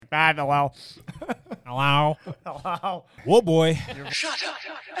hello. Hello. Hello. Whoa, boy. Shut up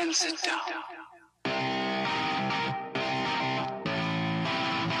and sit down.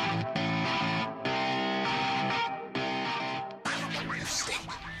 You stink.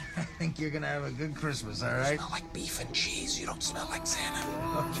 I think you're gonna have a good Christmas, all right? Smell like beef and cheese. You don't smell like Santa.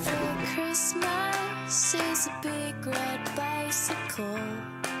 Christmas is a big red bicycle.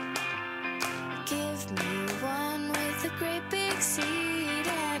 Give me one with a great big seat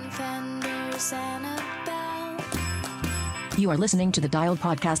and fenders and a bell. You are listening to the Dialed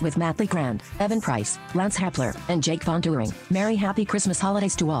Podcast with Matt Lee Grand, Evan Price, Lance Hapler, and Jake Von Turing. Merry happy Christmas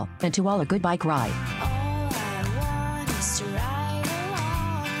holidays to all, and to all a good bike ride. All I want is to ride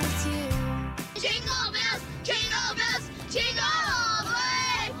along with you. Jingle bells, jingle all the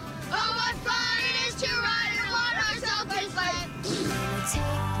way. Oh, what fun it is to ride in one horse open sleigh. Gonna take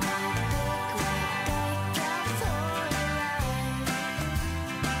my big red bike out for a ride.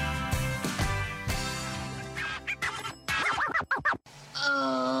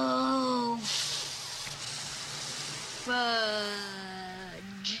 Oh,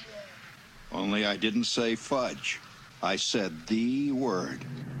 fudge. Only I didn't say fudge. I said the word.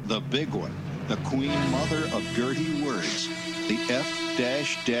 The big one. The queen mother of dirty words. The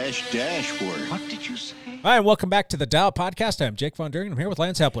F-dash word. What did you say? All right, welcome back to the Dial Podcast. I'm Jake Von During. I'm here with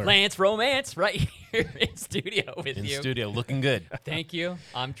Lance Hepler. Lance Romance right here in studio with In you. studio, looking good. Thank you.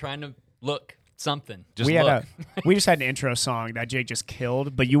 I'm trying to look something. Just we look. we just had an intro song that Jake just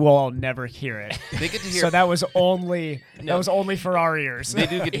killed, but you will all never hear it. They get to hear. So that was only No. for our ears. They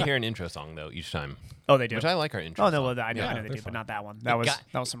do get to hear an intro song though each time. Oh, they do. Which I like our intro. Oh no, song. well, I know, Yeah. I know they they're do, fun. but not that one. That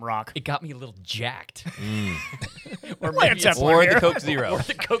was some rock. It got me a little jacked. Lance Or maybe it's Hepler Or here. the Coke Zero. or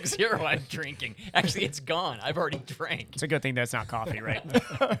the Coke Zero I'm drinking. Actually, it's gone. I've already drank. It's a good thing that's not coffee, right?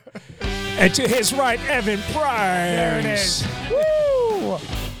 And to his right, Evan Price. There it is. Woo!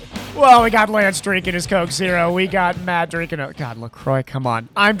 Well, we got Lance drinking his Coke Zero. We got Matt drinking God, LaCroix, come on.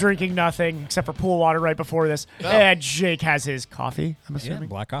 I'm drinking nothing except for pool water right before this. Oh. And Jake has his coffee, I'm Yeah, assuming.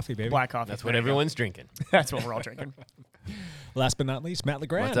 black coffee, baby. Black coffee. That's what There you go. everyone's drinking. That's what we're all drinking. Last but not least, Matt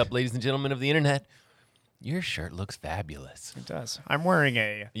LeGrand. What's up, ladies and gentlemen of the internet? Your shirt looks fabulous. It does. I'm wearing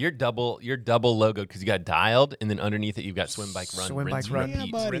a You're double logoed because you got dialed, and then underneath it you've got swim bike run, swim rinse, bike run,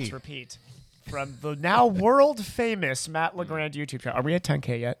 repeat. buddy. rinse, repeat. From the now world famous Matt LeGrand YouTube channel. Are we at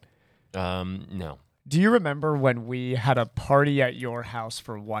 10K yet? No. Do you remember when we had a party at your house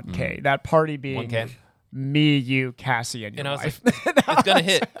for 1K? That party being 1K. me, you, Cassie, and your And I was wife. like, it's gonna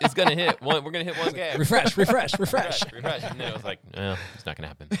hit. It's gonna hit. We're gonna hit 1K. Refresh. refresh. And then I was like, no, it's not gonna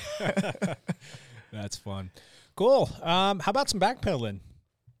happen. That's fun. Cool. How about some backpedaling?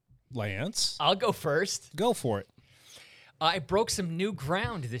 Lance, I'll go first. go for it. I broke some new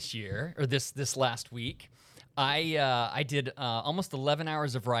ground this year, or this last week. I did almost 11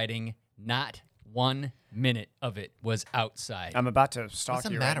 hours of riding. Not 1 minute of it was outside. I'm about to stalk What's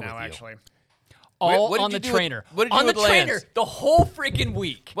the you right matter now, with you? actually. All what did on you the do with- trainer. what did you on do the with trainer Lance? the whole freaking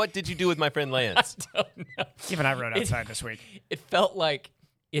week. What did you do with my friend Lance? Don't know. Even I rode outside this week. It felt like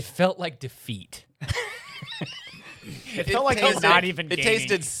defeat. It felt like he's not even It gaining.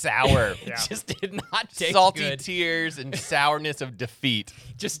 tasted sour. Yeah. It just did not taste Salty good. tears and sourness of defeat.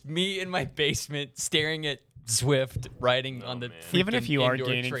 Just me in my basement staring at Zwift riding on the Even if freaking you are indoor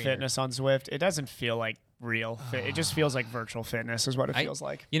gaining trainer. fitness on Zwift, it doesn't feel like real fit. It just feels like virtual fitness is what it feels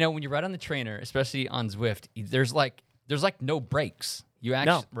like. You know, when you ride on the trainer, especially on Zwift, there's like no breaks. You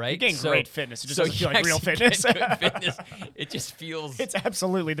actually you gain great fitness. It just doesn't you feel like real actually fitness. get good fitness. It just feels. It's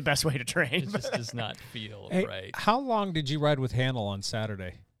absolutely the best way to train. It just does not feel Hey, right. how long did you ride with Handel on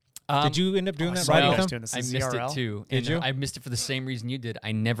Saturday? Did you end up doing that sorry, ride I with was him? doing this I in missed ZRL. it too. Did And you? I missed it for the same reason you did.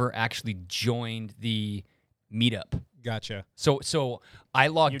 I never actually joined the meetup. Gotcha. So I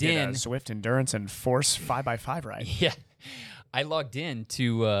You logged did in. a Zwift endurance and force 5x5 ride. Yeah. I logged in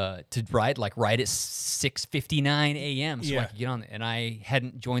to ride at 6:59 a.m. so Yeah. I could get on, and I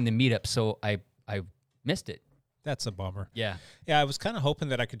hadn't joined the meetup, so I missed it. That's a bummer. Yeah. Yeah, I was kind of hoping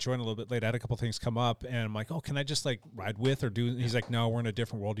that I could join a little bit late. I had a couple things come up, and I'm like, oh, can I just ride with or do? And he's like, no, we're in a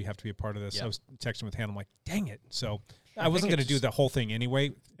different world. You have to be a part of this. Yep. I was texting with Hannah. I'm like, dang it. So I wasn't going to do the whole thing anyway.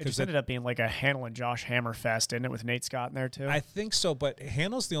 It just ended up being like a Handel and Josh Hammer fest, didn't it, with Nate Scott in there too? I think so, but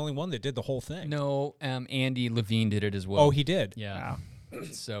Hannah's the only one that did the whole thing. No, Andy Levine did it as well. Oh, he did. Yeah.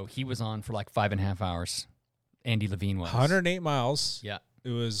 So he was on for 5.5 hours. Andy Levine was. 108 miles. Yeah. It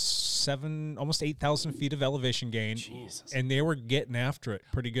was almost 8,000 feet of elevation gain. Jesus. And they were getting after it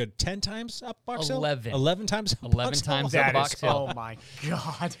pretty good. 10 times up Box Hill? 11 times up 11 Box Hill? times That up Box is, Hill. oh my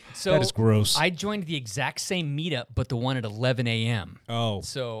God. So That is gross. I joined the exact same meetup, but the one at 11 a.m. Oh.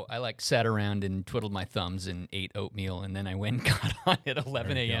 So I sat around and twiddled my thumbs and ate oatmeal, and then I went and got on at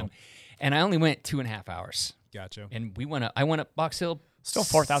 11 There you a.m. go. And I only went 2.5 hours. Gotcha. And I went up Box Hill. Still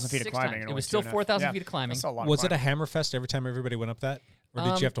 4,000 feet of 6 climbing. times. and It was only still 2.5. 4,000 Yeah. feet of climbing. That's a lot of Was it a climbing. Hammerfest every time everybody went up that? Or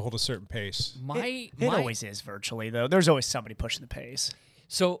did you have to hold a certain pace? It always is virtually, though. There's always somebody pushing the pace.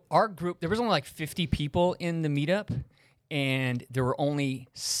 So our group, there was only like 50 people in the meetup, and there were only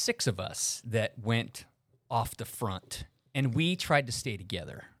 6 of us that went off the front, and we tried to stay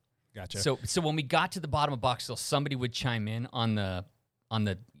together. Gotcha. So when we got to the bottom of Box Hill, somebody would chime in on the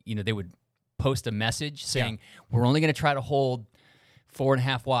they would post a message saying, we're only going to try to hold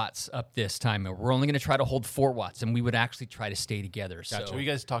 4.5 watts up this time, or we're only going to try to hold 4 watts, and we would actually try to stay together. Gotcha. So Were you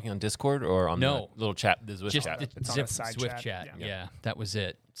guys talking on Discord or on No. the little chat, the Zwift just chat? the It's on a Zip, side Swift chat. chat. Yeah, that was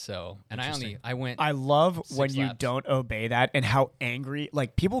it. So, and I went. I love when 6 you laps. don't obey that and how angry,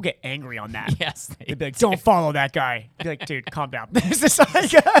 like, people get angry on that. Yes, They'd be like, don't follow that guy. Be like, dude, calm down. It's just like,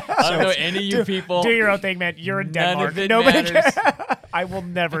 I don't know any of you people. do your own thing, man. You're in None Denmark. of it Nobody matters. I will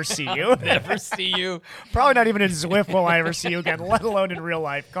never see you. Never see you. Probably not even in Zwift will I ever see you again, let alone in real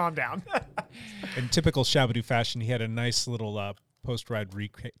life. Calm down. In typical Shabadoo fashion, he had a nice little post-ride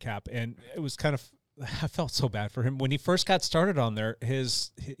recap, and it was kind of, I felt so bad for him. When he first got started on there, he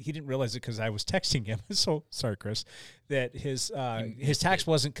didn't realize it because I was texting him. So sorry, Chris, that his tax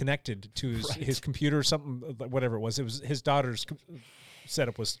wasn't connected to his computer or something, whatever it was. It was his daughter's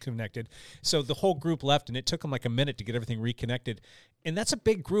setup was connected. So the whole group left, and it took him like a minute to get everything reconnected. And that's a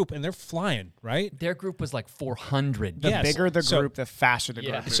big group, and they're flying, right? Their group was like 400. The Yes. bigger the So- group, the faster the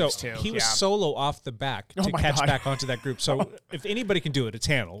group moves, So too. he was Yeah. solo off the back Oh to my catch God. back onto that group. So if anybody can do it, it's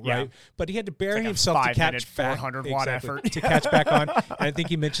Hannel, Yeah. right? But he had to bury like a himself to 5-minute, catch back. 400-watt effort. to catch back on. And I think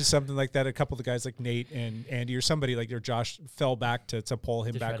he mentioned something like that. A couple of the guys like Nate and Andy or somebody like Josh fell back to pull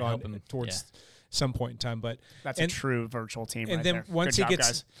him To try back to on help him. towards some point in time. But That's a true virtual team and right then there. once Good he job, gets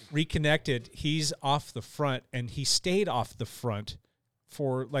guys. reconnected, he's off the front, and he stayed off the front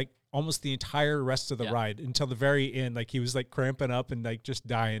for like almost the entire rest of the ride until the very end. Like he was like cramping up and like just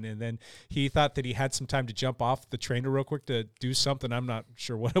dying. And then he thought that he had some time to jump off the trainer real quick to do something. I'm not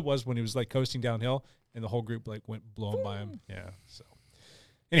sure what it was when he was like coasting downhill, and the whole group like went blowing by him. Yeah. So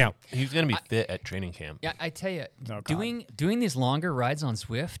anyhow, He's going to be fit at training camp. Yeah, I tell you, God. doing these longer rides on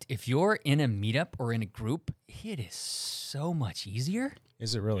Zwift, if you're in a meetup or in a group, it is so much easier.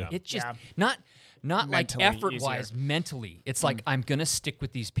 is it really? It just Yeah. not like Mentally effort wise, easier. mentally. It's like I'm gonna stick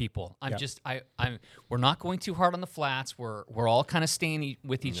with these people. We're not going too hard on the flats. We're all kind of staying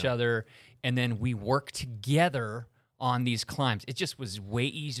with each other, and then we work together on these climbs. It just was way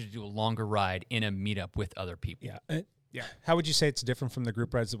easier to do a longer ride in a meetup with other people. Yeah. Yeah. How would you say it's different from the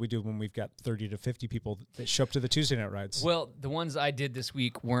group rides that we do when we've got 30 to 50 people that show up to the Tuesday night rides? Well, the ones I did this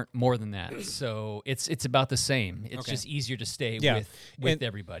week weren't more than that, so it's about the same. It's just easier to stay with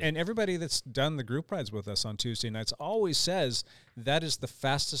everybody. And everybody that's done the group rides with us on Tuesday nights always says that is the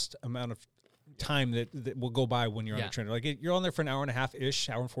fastest amount of time that will go by when you're on a trainer. Like you're on there for an hour and a half-ish,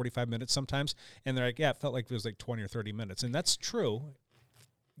 hour and 45 minutes sometimes, and they're like, yeah, it felt like it was like 20 or 30 minutes. And that's true.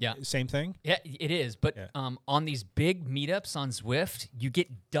 Yeah. Same thing? Yeah, it is. But on these big meetups on Zwift, you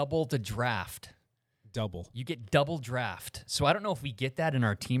get double the draft. Double. You get double draft. So I don't know if we get that in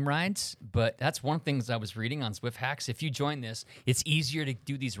our team rides, but that's one of the things I was reading on Zwift Hacks. If you join this, it's easier to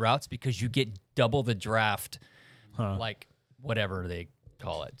do these routes because you get double the draft, like whatever they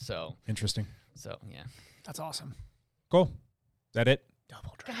call it. So Interesting. So, yeah. That's awesome. Cool. Is that it?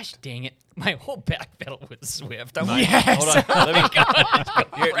 Double draft. Gosh dang it. My whole back pedal was Zwift. I'm Hold on.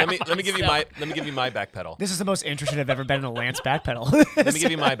 Let me give you my back pedal. This is the most interested I've ever been in a Lance back pedal. Let me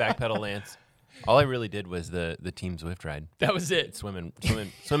give you my back pedal, Lance. All I really did was the team Zwift ride. That was it. Swim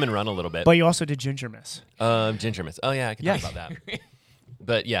and run a little bit. But you also did Ginger Miss. Ginger Miss. Oh yeah, I can talk about that.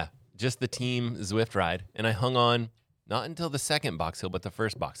 But yeah, just the team Zwift ride, and I hung on not until the second Box Hill, but the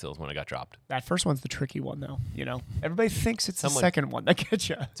first Box Hill is when I got dropped. That first one's the tricky one, though. You know, everybody thinks it's the second one that gets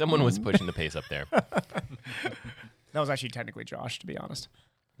you. Someone was pushing the pace up there. That was actually technically Josh, to be honest.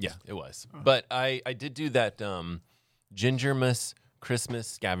 Yeah, it was. But I did do that Gingermas Christmas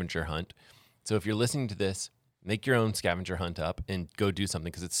scavenger hunt. So if you're listening to this, make your own scavenger hunt up and go do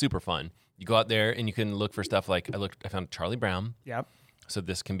something because it's super fun. You go out there and you can look for stuff like I found Charlie Brown. Yep. So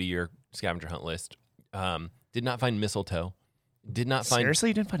this can be your scavenger hunt list. Did not find mistletoe. Did not find. Seriously,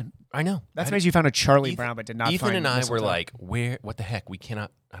 you didn't find him? I know. That's amazing you found a Charlie Ethan- Brown, but did not Ethan find and I mistletoe. were like, what the heck? We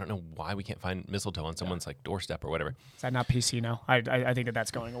cannot, I don't know why we can't find mistletoe on someone's like doorstep or whatever. Is that not PC now? I think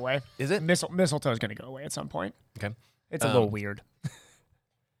that's going away. Is it? Mistletoe is going to go away at some point. Okay. It's a little weird.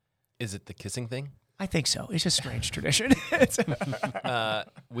 Is it the kissing thing? I think so. It's a strange tradition.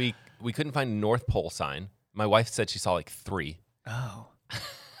 We couldn't find a North Pole sign. My wife said she saw like 3. Oh.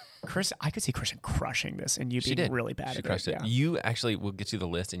 Chris, I could see Christian crushing this and you She being did. really bad She at crushed it. Yeah. You actually will get you the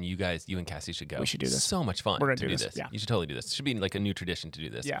list, and you and Cassie should go. We should do this. So much fun. We're gonna to do do this, yeah. You should totally do this. It should be like a new tradition to do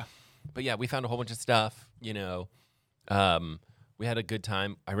this. Yeah. But yeah, we found a whole bunch of stuff. You know, we had a good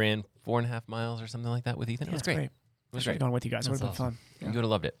time. I ran 4.5 miles or something like that with Ethan. It was that's great. great. It was Should have great. gone with you guys. It would That's have been fun. You would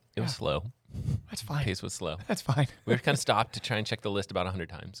have loved it. It was slow. That's fine. Pace was slow. That's fine. We were kind of stopped to try and check the list about 100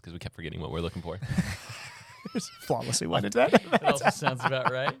 times because we kept forgetting what we were looking for. Flawlessly went into that. That also sounds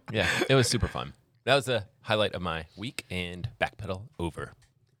about right. Yeah, it was super fun. That was the highlight of my week, and backpedal over.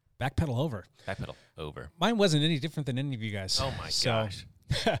 Backpedal over. Backpedal over. Mine wasn't any different than any of you guys. Oh my So, gosh.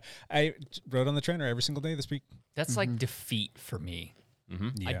 I rode on the trainer every single day this week. That's like defeat for me.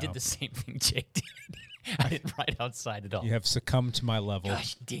 I Yeah. did the same thing Jake did. I didn't ride outside at all. You have succumbed to my level.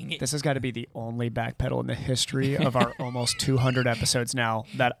 Gosh dang it. This has got to be the only backpedal in the history of our almost 200 episodes now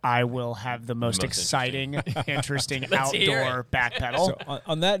that I will have the most exciting, interesting Let's hear outdoor backpedal. So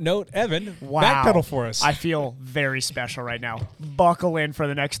on that note, Evan, Wow. backpedal for us. I feel very special right now. Buckle in for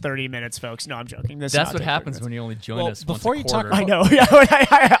the next 30 minutes, folks. No, I'm joking. This That's is what happens when you only join us once before a you talk quarter. I know. Yeah,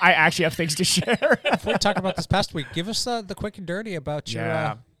 I actually have things to share. Before we talk about this past week, give us the quick and dirty about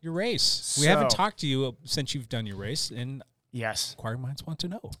your race. We haven't So- talked to you since you've done your race, and Yes. inquiring minds want to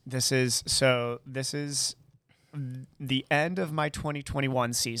know. This is the end of my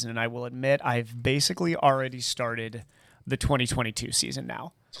 2021 season, and I will admit I've basically already started the 2022 season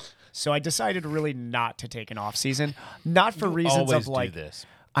now. So I decided really not to take an off season, not for reasons always of like do this.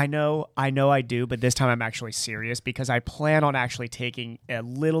 I know I do, but this time I'm actually serious because I plan on actually taking a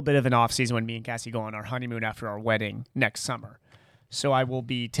little bit of an off season when me and Cassie go on our honeymoon after our wedding next summer. So I will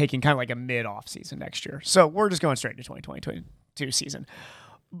be taking kind of like a mid-off season next year. So we're just going straight to 2022 season.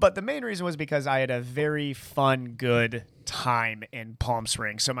 But the main reason was because I had a very fun, good time in Palm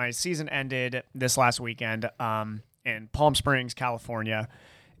Springs. So my season ended this last weekend in Palm Springs, California,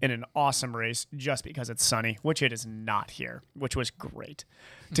 in an awesome race just because it's sunny, which it is not here, which was great.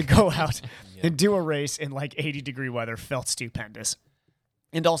 To go out and do a race in like 80-degree weather felt stupendous.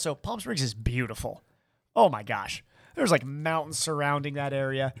 And also, Palm Springs is beautiful. Oh my gosh. There's like mountains surrounding that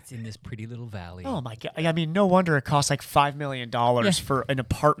area. It's in this pretty little valley. Oh my god! I mean, no wonder it costs like $5 million for an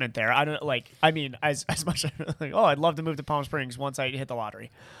apartment there. I don't like. I mean, as much as like, oh, I'd love to move to Palm Springs once I hit the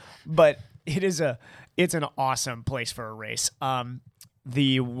lottery, but it's an awesome place for a race.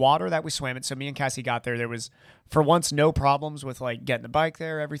 The water that we swam in. So me and Cassie got there. There was for once no problems with like getting the bike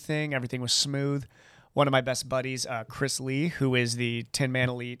there. Everything was smooth. One of my best buddies, Chris Lee, who is the Tin Man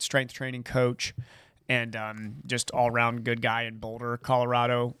Elite strength training coach. And just all-around good guy in Boulder,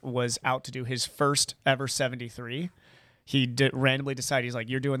 Colorado, was out to do his first ever 73. He randomly decided, he's like,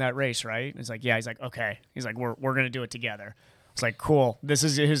 you're doing that race, right? He's like, yeah. He's like, okay. He's like, we're going to do it together. It's like, cool. This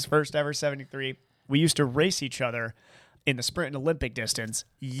is his first ever 73. We used to race each other in the sprint and Olympic distance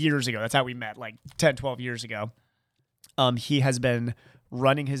years ago. That's how we met, like 10, 12 years ago. He has been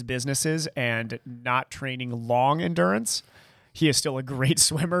running his businesses and not training long endurance. He is still a great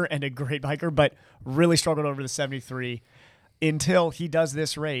swimmer and a great biker, but really struggled over the 73 until he does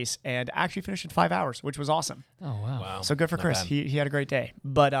this race and actually finished in 5 hours, which was awesome. Oh, wow. Wow. So good for Not Chris. bad. He had a great day.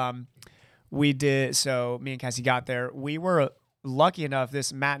 But we did, so me and Cassie got there. We were lucky enough,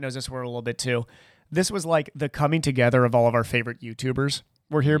 Matt knows this word a little bit too. This was like the coming together of all of our favorite YouTubers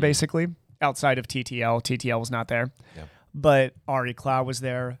were here basically, outside of TTL. TTL was not there. Yeah. But Ari Clow was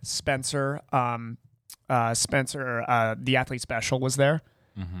there. Spencer, the Athlete Special was there,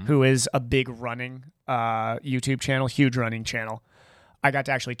 who is a big running YouTube channel, huge running channel. I got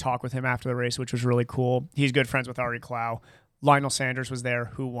to actually talk with him after the race, which was really cool. He's good friends with Ari Clow. Lionel Sanders was there,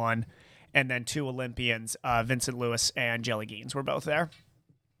 who won. And then 2 Olympians, Vincent Lewis and Jelly Geens, were both there.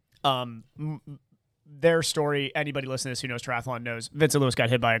 Their story, anybody listening to this who knows triathlon knows, Vincent Lewis got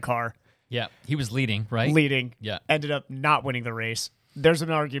hit by a car. Yeah, he was leading, right? Leading. Yeah. Ended up not winning the race. There's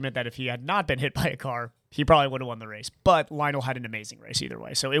an argument that if he had not been hit by a car, he probably would have won the race. But Lionel had an amazing race either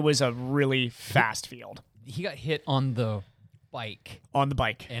way. So it was a really fast field. He got hit on the bike. On the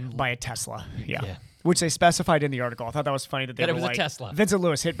bike. And- by a Tesla. Yeah. Yeah. Which they specified in the article. I thought that was funny that they That it were was a like, Tesla. Vincent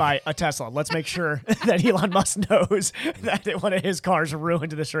Lewis hit by a Tesla. Let's make sure that Elon Musk knows that one of his cars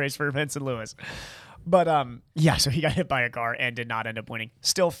ruined this race for Vincent Lewis. But yeah, so he got hit by a car and did not end up winning.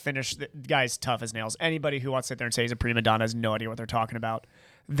 Still finished. The guy's tough as nails. Anybody who wants to sit there and say he's a prima donna has no idea what they're talking about.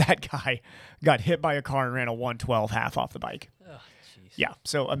 That guy got hit by a car and ran a 112 half off the bike. Oh, yeah,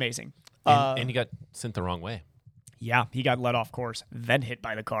 so amazing. And he got sent the wrong way. Yeah, he got let off course, then hit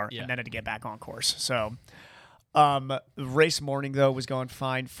by the car, Yeah. and then had to get back on course. So, race morning, though, was going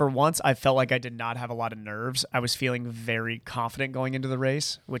fine. For once, I felt like I did not have a lot of nerves. I was feeling very confident going into the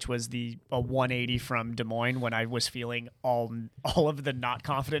race, which was a 180 from Des Moines when I was feeling all of the not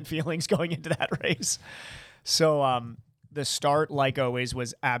confident feelings going into that race. So, the start, like always,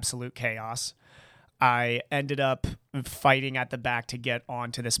 was absolute chaos. I ended up fighting at the back to get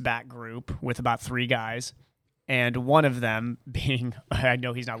onto this back group with about 3 guys. And one of them being, I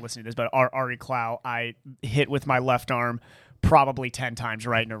know he's not listening to this, but Ari Clow, I hit with my left arm probably 10 times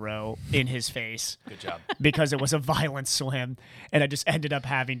right in a row in his face. Good job. Because it was a violent swim. And I just ended up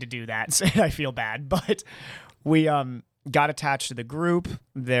having to do that. So I feel bad. But we got attached to the group.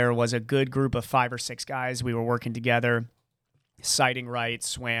 There was a good group of 5 or 6 guys. We were working together. Sighting right,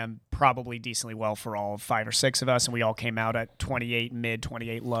 swam probably decently well for all 5 or 6 of us, and we all came out at 28 mid,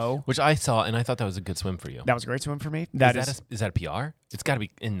 28 low. Which I saw, and I thought that was a good swim for you. That was a great swim for me. Is that a PR? It's got to be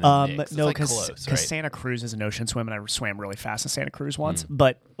in the mix. No, it's because close, right? Santa Cruz is an ocean swim, and I swam really fast in Santa Cruz once.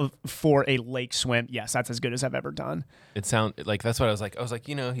 But for a lake swim, yes, that's as good as I've ever done. It sound like that's what I was like. I was like,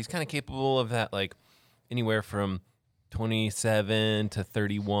 he's kind of capable of that, like anywhere from 27 to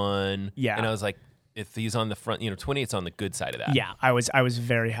 31. Yeah, and I was like, if he's on the front, 28's on the good side of that. Yeah, I was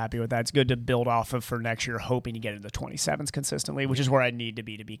very happy with that. It's good to build off of for next year, hoping to get into the 27s consistently, which is where I need to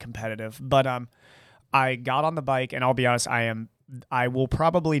be competitive. But I got on the bike, and I'll be honest, I will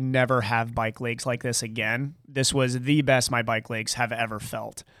probably never have bike legs like this again. This was the best my bike legs have ever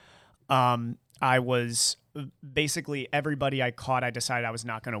felt. I was basically everybody I caught, I decided I was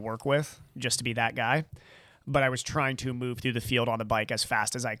not going to work with just to be that guy. But I was trying to move through the field on the bike as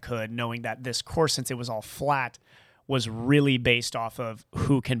fast as I could, knowing that this course, since it was all flat, was really based off of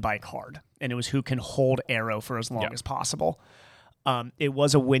who can bike hard. And it was who can hold aero for as long as possible. It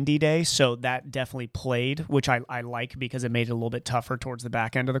was a windy day, so that definitely played, which I like because it made it a little bit tougher towards the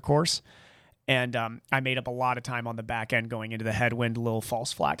back end of the course. And I made up a lot of time on the back end going into the headwind, a little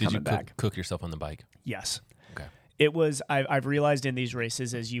false flat coming back. Did you cook yourself on the bike? Yes. Okay. It was. I've realized in these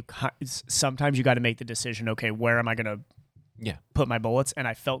races is sometimes you got to make the decision. Okay, where am I going to put my bullets? And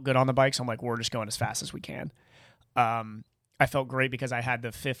I felt good on the bike, so I'm like, we're just going as fast as we can. I felt great because I had the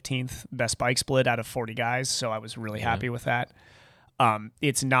 15th best bike split out of 40 guys, so I was really happy with that.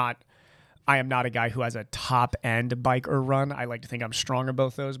 It's not. I am not a guy who has a top end bike or run. I like to think I'm strong in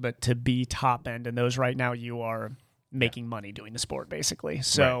both those, but to be top end in those right now, you are making money doing the sport basically.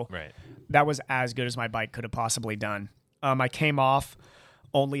 So that was as good as my bike could have possibly done. I came off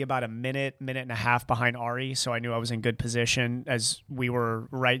only about a minute and a half behind Ari, so I knew I was in good position as we were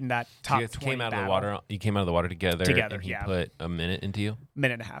right in that top 20 came out battle. of the water. You came out of the water together and he yeah. put a minute into you?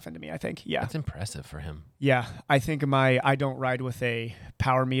 Minute and a half into me, I think. Yeah. That's impressive for him. Yeah. I think I don't ride with a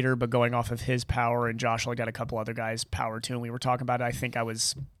power meter, but going off of his power, and Joshua got a couple other guys' power too, and we were talking about it, I think I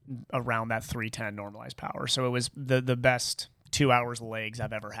was around that 310 normalized power. So it was the best 2 hours legs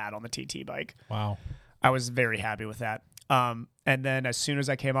I've ever had on the TT bike. Wow. I was very happy with that. And then as soon as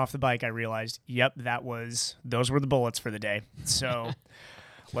I came off the bike, I realized, yep, those were the bullets for the day. So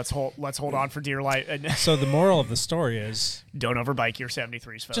let's hold on for dear life. So the moral of the story is don't overbike your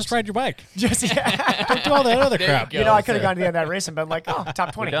 73s, folks. Just ride your bike. Don't do all that other crap. You know, I could have gone to the end of that race and been like, oh,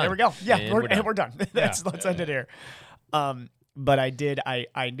 top 20. There we go. Yeah, and we're done. Let's end it here. But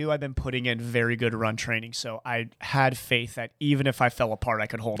I knew I'd been putting in very good run training, so I had faith that even if I fell apart, I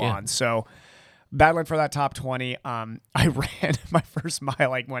could hold on. So battling for that top 20, I ran my first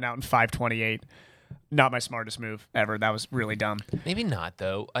mile, I went out in 5:28. Not my smartest move ever. That was really dumb. Maybe not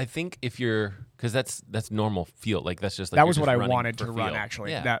though. I think if you're, because that's normal field. Like that's just like that was what I wanted to run.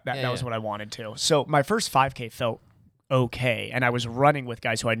 Actually, that was what I wanted to. So my first 5K felt okay, and I was running with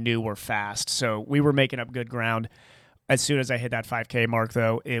guys who I knew were fast. So we were making up good ground. As soon as I hit that 5K mark,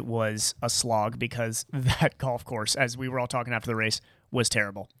 though, it was a slog because that golf course, as we were all talking after the race, was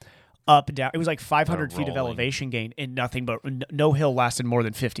terrible. Up, down. It was like 500 feet of elevation gain in nothing but no hill lasted more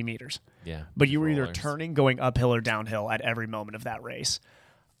than 50 meters. Yeah. But you were either turning, going uphill or downhill at every moment of that race,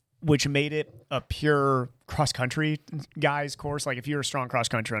 which made it a pure cross-country guys course. Like if you're a strong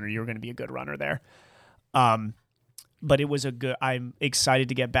cross-country runner, you were going to be a good runner there. But it was I'm excited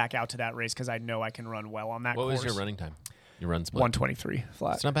to get back out to that race because I know I can run well on that course. What was your running time? Your run split? 123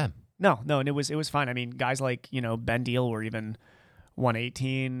 flat. It's not bad. No, and it was fine. I mean, guys like, Ben Deal were even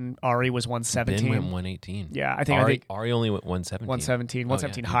 118. Ari was 117. Ben went 118. Yeah, I think Ari only went 117. 117.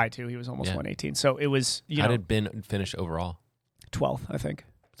 117 yeah. high too. He was almost 118. So it was, How did Ben finish overall? 12th, I think.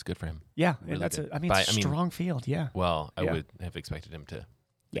 It's good for him. Yeah, Really that's good. it's a strong field. Yeah. Well, I Yeah. would have expected him to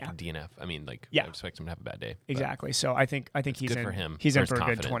DNF. I mean, I expect him to have a bad day. but Exactly. So I think he's good in for him. He's for in his for a good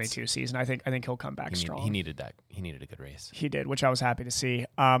confidence. 22 season. I think he'll come back strong. He needed that. He needed a good race. He did, which I was happy to see.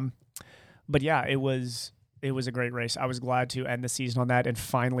 But yeah, it was a great race. I was glad to end the season on that and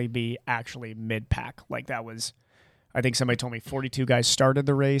finally be actually mid-pack. Like that was, I think somebody told me 42 guys started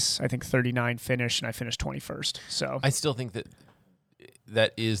the race. I think 39 finished, and I finished 21st. So I still think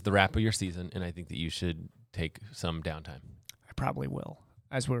that is the wrap of your season, and I think that you should take some downtime. I probably will.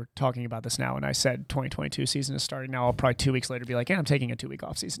 As we're talking about this now, and I said 2022 season is starting now, I'll probably 2 weeks later be like, yeah, I'm taking a 2-week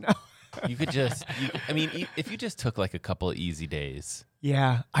off season now. You could just, if you just took like a couple of easy days.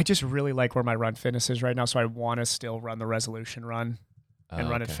 Yeah, I just really like where my run fitness is right now, so I want to still run the resolution run and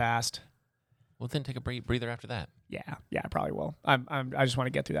run it fast. Well, then take a breather after that. Yeah, I probably will. I just want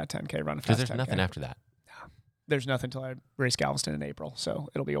to get through that 10K, run a fast 10K. Because there's nothing after that. There's nothing until I race Galveston in April, so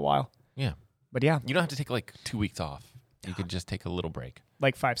it'll be a while. Yeah. But yeah. You don't have to take like 2 weeks off. You could just take a little break.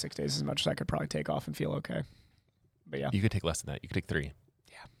 Like 5-6 days as much as I could probably take off and feel okay. But yeah. You could take less than that. You could take 3.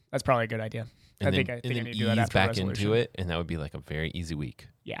 Yeah. That's probably a good idea. And I then, think I and then need to do that after back resolution. into it, and that would be like a very easy week.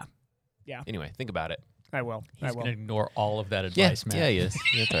 Yeah. Yeah. Anyway, think about it. I will. He's going to ignore all of that Yeah, advice, man. yeah, he is.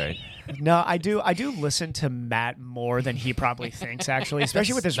 That's all right. No, I do listen to Matt more than he probably thinks, actually,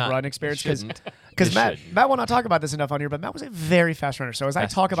 especially with his run experience. Because Matt will not talk about this enough on here, but Matt was a very fast runner. So as I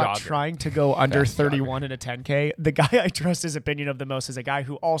talk about trying to go under 31 in a 10K, the guy I trust his opinion of the most is a guy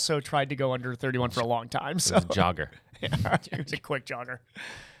who also tried to go under 31 for a long time. So It was a jogger. Yeah, he was a quick jogger.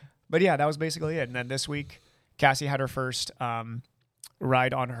 But yeah, that was basically it. And then this week, Cassie had her first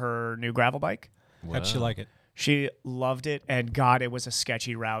ride on her new gravel bike. How'd she like it? She loved it, and God, it was a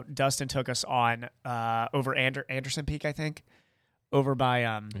sketchy route. Dustin took us on over Anderson Peak, I think, over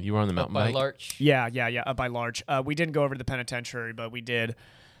by You were on the mountain bike? Larch. Yeah, up by Larch. We didn't go over to the penitentiary, but we did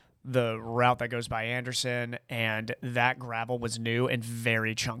the route that goes by Anderson, and that gravel was new and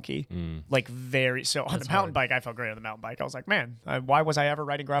very chunky. Like very so on the mountain bike, I felt great on the mountain bike. I was like, man, why was I ever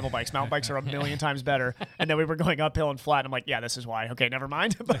riding gravel bikes? Mountain bikes are a million times better. And then we were going uphill and flat. And I'm like, yeah, this is why. Okay, never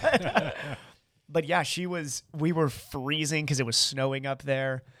mind. But yeah, we were freezing because it was snowing up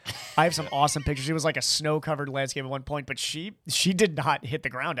there. I have some awesome pictures. It was like a snow-covered landscape at one point, but she did not hit the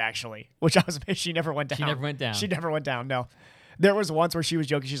ground, actually, which I was amazed. She never went down. She never went down. She never went down, no. There was once where she was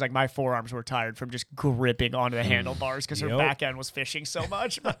joking. She's like, my forearms were tired from just gripping onto the handlebars because her back end was fishing so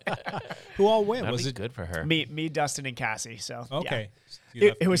much. Who all went? That'd Was be it good for her. Me, Dustin, and Cassie. So okay?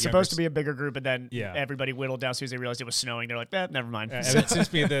 yeah. It was supposed to be a bigger group, and then Yeah. everybody whittled down as soon as they realized it was snowing. They're like, never mind. And it seems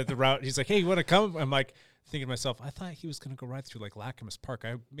to be the route. He's like, hey, you want to come? I'm like, thinking to myself, I thought he was going to go right through like Lacamas Park.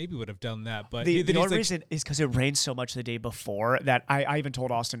 I maybe would have done that, but The then only he's like, reason is because it rained so much the day before that I even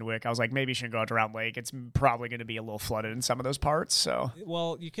told Austin Wick, I was like, maybe you shouldn't go out to Round Lake. It's probably going to be a little flooded in some of those parts. So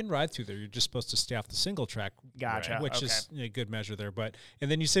well, you can ride through there. You're just supposed to stay off the single track, Gotcha. which is Okay. a good measure there. But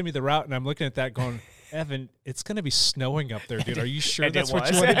and then you send me the route, and I'm looking at that, going, Evan, it's going to be snowing up there, dude. Are you sure And that's it what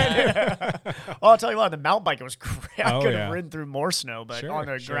was. you want to do? Well, I'll tell you what, on the mountain bike it was great. I Oh, could yeah. have ridden through more snow, but Sure, on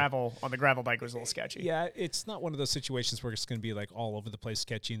the sure. gravel bike it was a little sketchy. Yeah, it's not one of those situations where it's going to be like all over the place,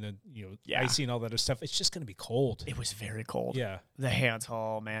 sketchy, and icy and all that other stuff. It's just going to be cold. It was very cold. Yeah. The hands,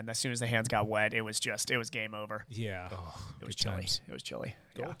 oh man, as soon as the hands got wet, it was game over. Yeah. It was good chilly. times. It was chilly.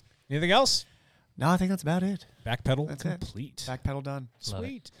 Yeah. Anything else? No, I think that's about it. Backpedal That's it. complete. Backpedal done.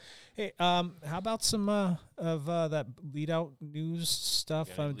 Sweet. Hey, how about some of that lead out news stuff?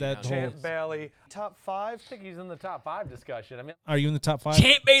 That whole, Champ Bailey, top 5. I think he's in the top 5 discussion. I mean, are you in the top 5?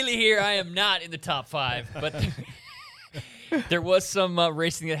 Champ Bailey here. I am not in the top 5, but there was some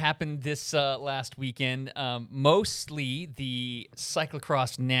racing that happened this last weekend. Mostly the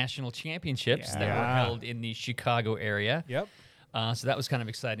cyclocross national championships that were held in the Chicago area. Yep. So that was kind of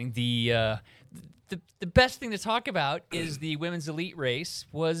exciting. The best thing to talk about is the women's elite race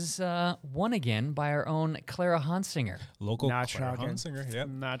was won again by our own Clara Hansinger. Local Not Clara shocking. Hansinger, yep.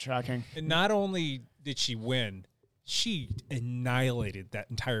 Not shocking. And not only did she win, she annihilated that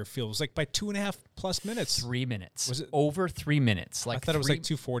entire field. It was like by 2.5+ minutes. 3 minutes. Was it over 3 minutes? I thought it was like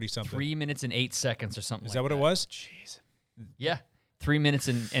 2:40 something. 3 minutes and 8 seconds or something. Is that what it was? Jeez. Yeah. 3 minutes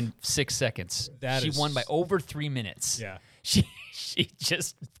and 6 seconds. That she is- won by over 3 minutes. Yeah. She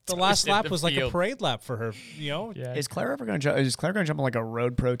just The last twisted lap the was like a field. parade lap for her. Yeah. Is Claire ever going to jump? Is Claire going to jump on like a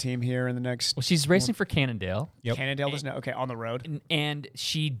road pro team here in the next? Well, she's racing for Cannondale. Yep. Cannondale doesn't know. Okay, on the road. And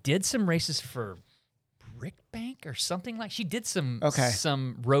she did some races for Rickbank or something like. She did some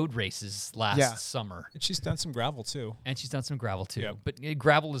road races last summer, And she's done some gravel too. and she's done some gravel too. Yep. But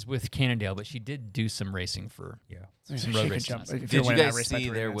gravel is with Cannondale, but she did do some racing for some road races. Jump. If Did you're you winning guys that race by see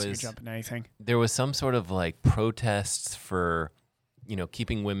 3 there minutes, you was- can jump into anything. There was some sort of like protests for,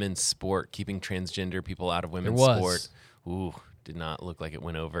 keeping women's sport, keeping transgender people out of women's was. sport. Ooh, did not look like it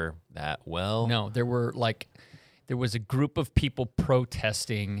went over that well. No, there was a group of people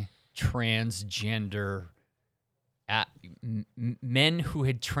protesting transgender men who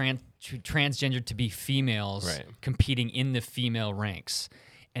had transgendered to be females Right. competing in the female ranks,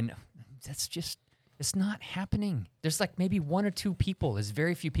 and that's just it's not happening. There's like maybe 1 or 2 people. There's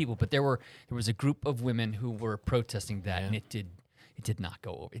very few people, but there was a group of women who were protesting that, and it did not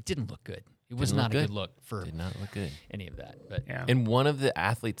go over. It didn't look good. It was Didn't not look a good. good look for Did not look good. any of that. But Yeah. And one of the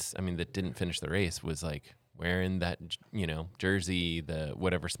athletes, that didn't finish the race was like wearing that, jersey, the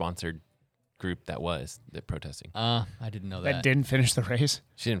whatever sponsored group that was that protesting. I didn't know that. That didn't finish the race.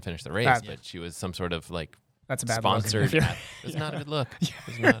 She didn't finish the race, That- but she was some sort of like That's a bad look. sponsored. If you're- It's not a good look.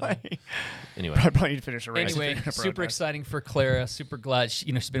 It's You're not like- anyway. Probably need to finish the race. if Anyway, you're gonna super protest. exciting for Clara. Super glad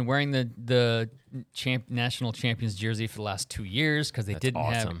she's been wearing the national champions jersey for the last 2 years because they That's didn't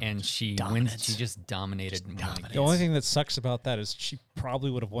awesome. have, and she Dominance. She just dominated. and won. The only thing that sucks about that is she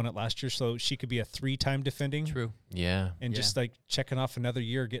probably would have won it last year, so she could be a 3-time defending. True. Yeah. And just like checking off another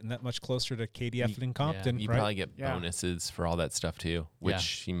year, getting that much closer to Katie Effington Compton. You right? probably get Yeah. bonuses for all that stuff too, which Yeah.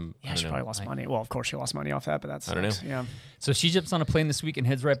 she, Yeah, I she don't probably know. lost money. Well, of course she lost money off that, but that's I don't know. Yeah. So she jumps on a plane this week and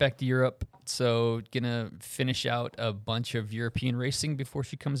heads right back to Europe. So gonna finish out a bunch of European racing before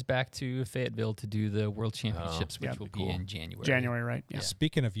she comes back to Fayetteville to do the World Championships, which yeah. will Cool. be in January. January, right? Yeah.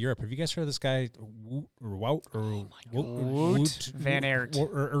 Speaking of Europe, have you guys heard of this guy, Wout Wout van Aert.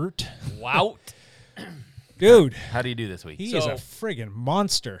 Wow. Dude, How do you do this week? he is So- a friggin'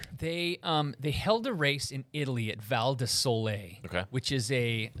 monster. They held a race in Italy at Val di Sole, Okay. which is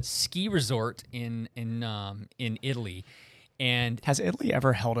a ski resort in Italy, and Has Italy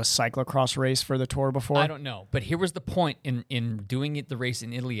ever held a cyclocross race for the tour before? I don't know. But here was the point in doing the race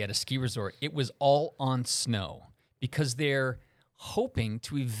in Italy at a ski resort. It was all on snow because they're hoping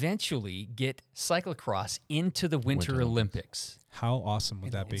to eventually get cyclocross into the Winter Olympics. How awesome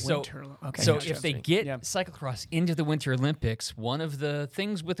would that be? So, Winter- okay, so gotcha. if they get Yeah. cyclocross into the Winter Olympics, one of the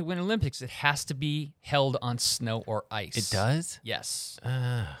things with the Winter Olympics, it has to be held on snow or ice. It does? Yes.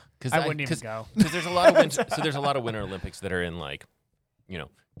 Because I wouldn't even go. Because there's a lot of winter, so there's a lot of Winter Olympics that are in like,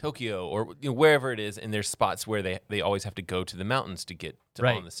 Tokyo or wherever it is, and there's spots where they always have to go to the mountains to get to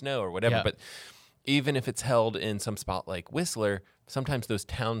Right. on the snow or whatever. Yeah. But even if it's held in some spot like Whistler, sometimes those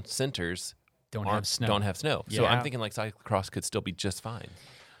town centers Don't have snow. Don't have snow. So Yeah. I'm thinking like cyclocross could still be just fine.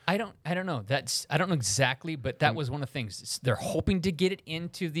 I don't know. I don't know exactly, but that was one of the things. They're hoping to get it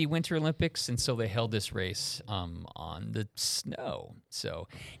into the Winter Olympics, and so they held this race on the snow. So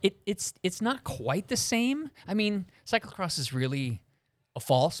it's not quite the same. I mean, cyclocross is really a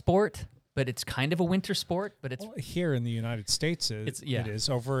fall sport, but it's kind of a winter sport. But it's Well, here in the United States, It's- it yeah. is.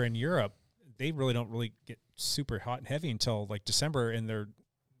 Over in Europe, they really don't really get super hot and heavy until like December, and their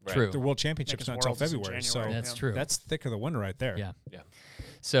true. World Championships Because not until Worlds is in February. So January. That's true. that's thick of the winter right there. Yeah. Yeah.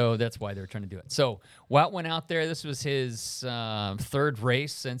 So that's why they're trying to do it. So Wout went out there. This was his third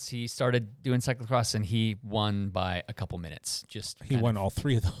race since he started doing cyclocross, and he won by a couple minutes. He won all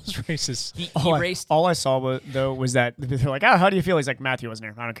 3 of those races. He raced. All I saw was that they're like, "Oh, how do you feel?" He's like, "Matthew wasn't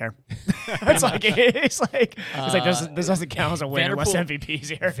here. I don't care." It's like this doesn't count as a win unless MVP's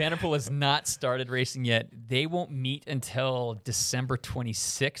here. Vanderpool has not started racing yet. They won't meet until December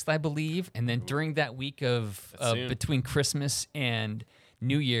 26th, I believe, and then during that week of soon. between Christmas and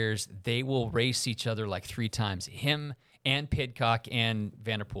New Year's, they will race each other like 3 times. Him and Pidcock and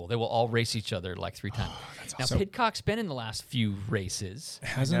Vanderpool, they will all race each other like 3 times. Now Pidcock's been in the last few races.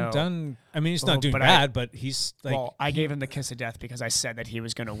 Hasn't done. I mean, he's not doing but bad, but he's like. Well, I gave him the kiss of death because I said that he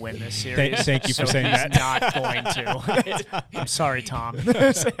was going to win this series. Thank you for so saying he's that. not going to. I'm sorry, Tom.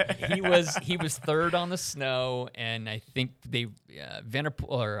 he was third on the snow, and I think they Vanderpool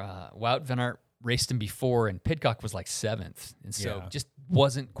or Wout van Aert raced him before, and Pidcock was like 7th, and so Yeah. just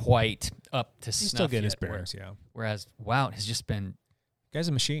wasn't quite up to he's snuff still getting his yet, bearings. Yeah, Whereas Wout has just been guy's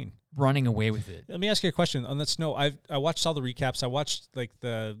a machine. running away with it. Let me ask you a question on that snow. I watched all the recaps. I watched like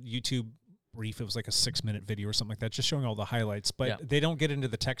the YouTube brief. It was like a 6-minute video or something like that, just showing all the highlights. But Yeah. they don't get into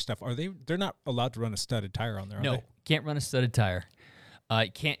the tech stuff. Are they? They're not allowed to run a studded tire on there. Are No, they? can't run a studded tire.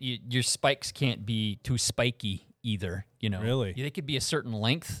 Your spikes can't be too spiky either. Really? They could be a certain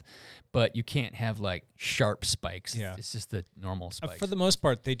length, but you can't have like sharp spikes. Yeah. It's just the normal spikes. For the most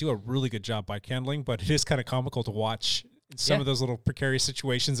part, they do a really good job bike handling, but it is kind of comical to watch in some Yeah. of those little precarious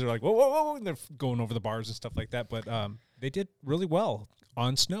situations. They're like, whoa, whoa, whoa, and they're going over the bars and stuff like that. But they did really well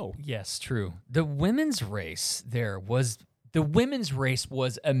on snow. Yes, true. The women's race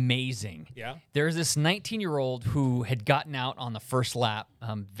was amazing. Yeah. There's this 19-year-old who had gotten out on the first lap,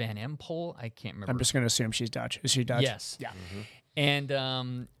 Van Empel. I can't remember. I'm just going to assume she's Dutch. Is she Dutch? Yes. Yeah.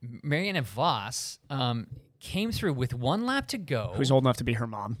 And Marianne Vos came through with 1 lap to go. Who's old enough to be her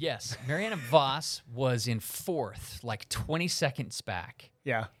mom? Yes. Marianne Vos was in 4th, like 20 seconds back,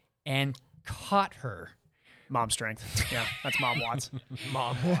 Yeah. and caught her. Mom strength. Yeah, that's Mom Watts.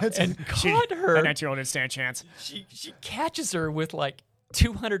 Mom Watts. And She- caught her. That 19-year-old didn't stand a chance. She catches her with like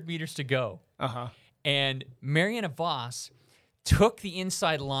 200 meters to go. Uh-huh. And Marianne Vos took the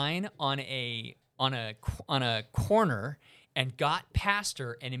inside line on a corner and got past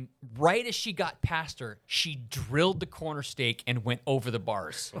her. And right as she got past her, she drilled the corner stake and went over the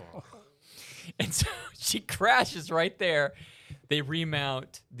bars. And so she crashes right there. They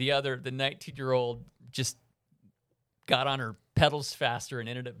remount. The 19-year-old just got on her pedals faster and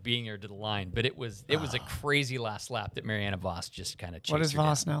ended up beating her to the line. But it was a crazy last lap that Marianne Vos just kind of chased What is her down.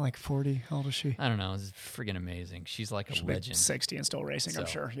 Voss now? Like 40? How old is she? I don't know. It's friggin' amazing. She's like a She'll be legend. 60 and still racing, I'm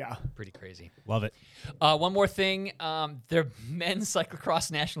So, sure. Yeah. Pretty crazy. Love it. One more thing. Their men's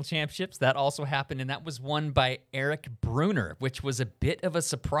cyclocross national championships, that also happened, and that was won by Eric Bruner, which was a bit of a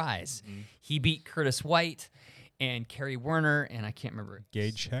surprise. He beat Curtis White and Kerry Werner, and I can't remember.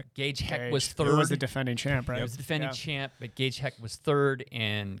 Gage Heck. Gage Heck Gage, was who third. was the defending champ, right? He was the defending Yeah. champ, but Gage Heck was third,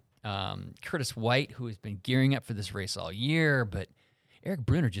 and Curtis White, who has been gearing up for this race all year, but Eric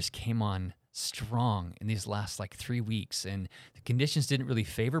Bruner just came on strong in these last like 3 weeks, and the conditions didn't really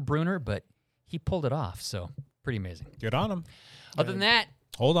favor Bruner, but he pulled it off, so pretty amazing. Good on him. Other than that,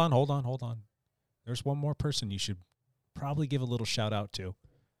 Hold on. There's one more person you should probably give a little shout out to.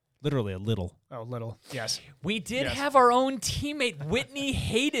 Literally a little. Oh, little. Yes. we did Yes. have our own teammate, Whitney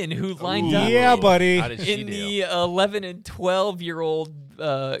Hayden, who lined up Yeah, buddy. How did she in do? the 11 and 12-year-old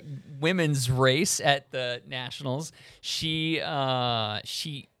women's race at the Nationals. She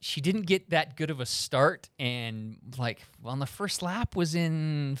didn't get that good of a start, and like on the first lap was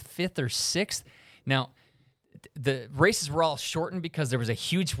in 5th or 6th. Now, the races were all shortened because there was a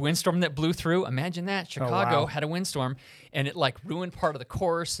huge windstorm that blew through. Imagine that. Chicago wow. had a windstorm, and it like ruined part of the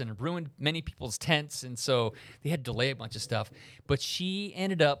course and ruined many people's tents, and so they had to delay a bunch of stuff. But she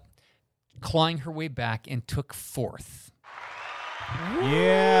ended up clawing her way back and took 4th.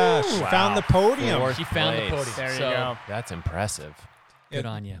 Yeah, she found the podium. Fourth She found the place. podium. There you So, go. That's impressive. Good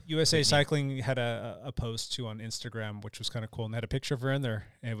on you. USA Cycling had a post too on Instagram, which was kind of cool, and they had a picture of her in there.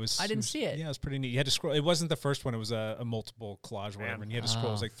 And it was I didn't see it. Yeah, it was pretty neat. You had to scroll. It wasn't the first one; it was a multiple collage, or whatever. And you had to scroll.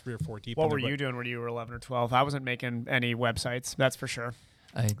 It was like 3 or 4 deep. What in were there, you but doing when you were 11 or 12? I wasn't making any websites, that's for sure.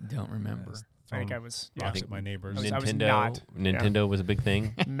 I don't remember. I think I was. Yeah. Rocks at my neighbors. I was Nintendo. not. Nintendo was a big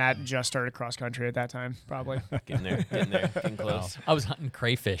thing. Matt just started cross country at that time, probably. Getting there, getting close. I was hunting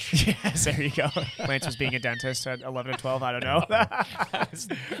crayfish. Yes, there you go. Lance was being a dentist at 11 and 12. I don't know. I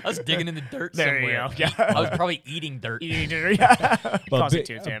was digging in the dirt There somewhere. you go. Yeah. I was probably eating dirt. Yeah. Well, Causing big,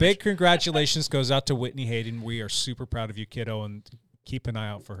 tooth a damage. big congratulations goes out to Whitney Hayden. We are super proud of you, kiddo, and keep an eye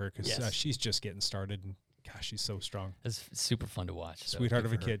out for her because Yes. she's just getting started. And gosh, she's so strong. It's super fun to watch. so Sweetheart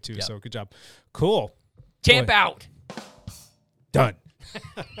good of a for her. kid too. Yep. So good job. Cool. Champ Boy. out. Done.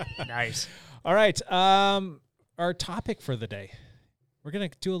 Nice. All right. Our topic for the day. We're gonna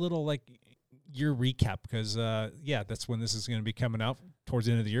do a little like year recap because that's when this is gonna be coming out towards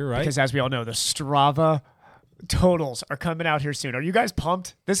the end of the year, right? Because as we all know, the Strava totals are coming out here soon. Are you guys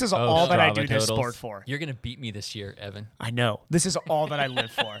pumped? This is all that I Strava do this totals. sport for. You're gonna beat me this year, Evan. I know. This is all that I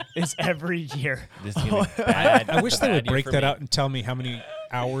live for. Is every year. This is gonna be bad. I wish they Bad would year break for that me. out and tell me how many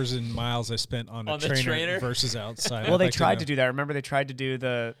hours and miles I spent on a On the trainer, trainer? versus outside. Well, I'd they like tried know. to do that. Remember, they tried to do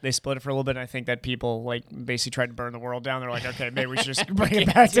they split it for a little bit. And I think that people like basically tried to burn the world down. They're like, okay, maybe we should just bring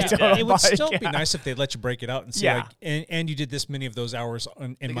it back to total It would bike. still be Yeah. nice if they'd let you break it out and see, Yeah. like, and you did this many of those hours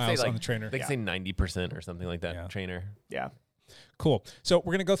in They could miles say, on the trainer. They could say 90% or something like that. Yeah. Trainer. Yeah. Cool. So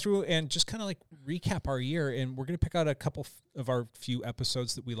we're going to go through and just kind of like recap our year, and we're going to pick out a couple of our few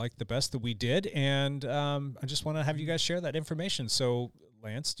episodes that we liked the best that we did, and I just want to have you guys share that information. So,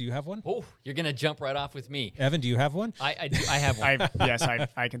 Lance, do you have one? Oh, you're gonna jump right off with me. Evan, do you have one? I do. I have one.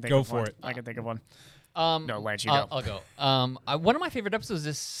 I can think Go of for one. it. I can think of one. No, Lance, you I'll, go. I'll go. One of my favorite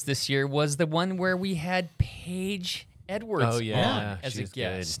episodes this year was the one where we had Paige Edwards Oh, yeah. on as a She's good.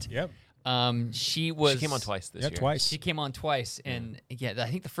 guest. Yep. She She came on twice this year. Twice. She came on twice, and I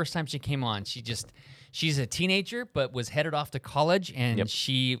think the first time she came on, she's a teenager, but was headed off to college, and Yep.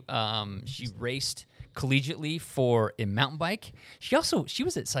 she raced collegiately for a mountain bike. She was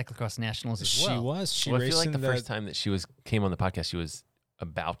at Cyclocross Nationals as well. She was. She Well, I raced feel like in the first time that she came on the podcast, she was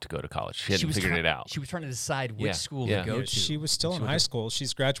about to go to college. She hadn't figured it out. She was trying to decide which Yeah, school yeah. to go Yeah, to. she was still in high school.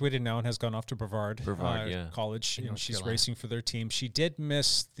 She's graduated now and has gone off to Brevard yeah. College. In And North she's Carolina. racing for their team. She did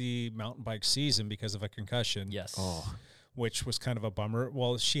miss the mountain bike season because of a concussion. Yes. Which was kind of a bummer.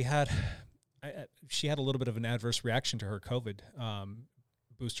 Well, she had a little bit of an adverse reaction to her COVID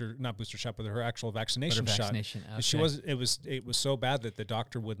not booster shot, but her actual vaccination shot. vaccination, She okay. it was so bad that the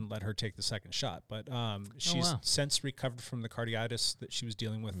doctor wouldn't let her take the second shot. But she's wow. since recovered from the carditis that she was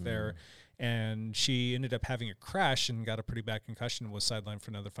dealing with there. And she ended up having a crash and got a pretty bad concussion and was sidelined for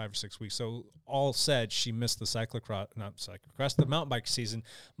another 5 or 6 weeks. So all said, she missed the mountain bike season,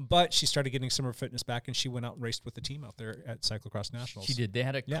 but she started getting some of her fitness back, and she went out and raced with the team out there at Cyclocross Nationals. She did. They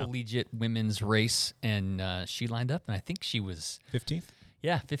had a collegiate women's race, and she lined up, and I think she was 15th.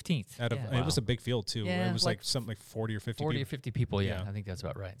 Yeah, 15th. It was a big field too. Yeah, it was like something like 40 or 50 40 people. or 50 people, yeah. I think that's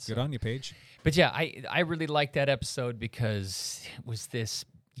about right. Good on you, Paige. But yeah, I really liked that episode because it was this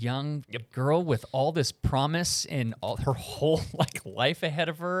young girl with all this promise and all her whole life ahead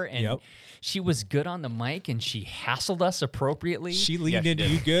of her, and she was good on the mic, and she hassled us appropriately. She leaned into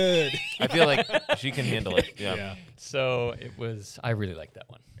you good. I feel like she can handle it. Yeah. So I really liked that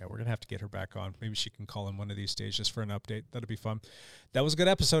one. Yeah, we're going to have to get her back on. Maybe she can call in one of these days just for an update. That'd be fun. That was a good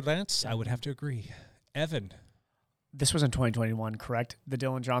episode, Lance. I would have to agree. Evan. This was in 2021, correct? The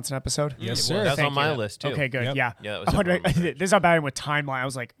Dylan Johnson episode? Yes, sir. That was Thank on my you. list, too. Okay, good. Yeah. Yeah, that was I wonder- on my list. this is how bad I am with timeline. I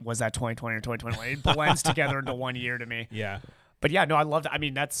was like, was that 2020 or 2021? It blends together into 1 year to me. Yeah. But yeah, no, I love that. I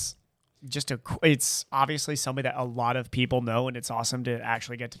mean, that's just it's obviously somebody that a lot of people know, and it's awesome to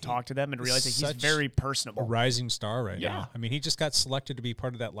actually get to talk to them and realize that he's Such very personable. A rising star right Yeah. now. I mean, he just got selected to be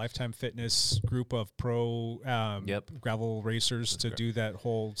part of that Lifetime Fitness group of pro gravel racers to do that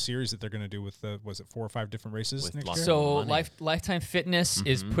whole series that they're going to do with was it 4 or 5 different races next year? So Lifetime Fitness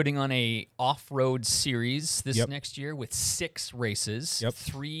is putting on a off-road series this next year with 6 races,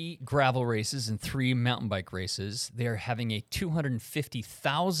 3 gravel races and 3 mountain bike races. They're having a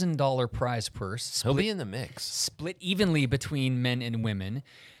 $250,000 prize purse. He'll be in the mix. Split evenly between men and women.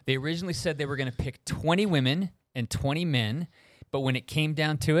 They originally said they were going to pick 20 women and 20 men, but when it came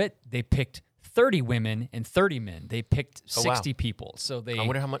down to it, they picked 30 women and 30 men. They picked 60 people. So they. I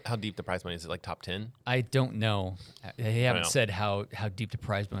wonder how deep the prize money is. It like top 10? I don't know. They haven't know. said how deep the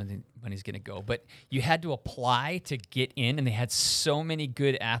prize money's going to go. But you had to apply to get in, and they had so many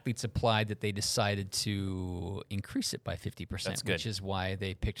good athletes apply that they decided to increase it by 50%, That's good. which is why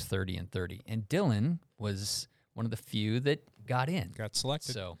they picked 30 and 30. And Dylan was one of the few that got in. Got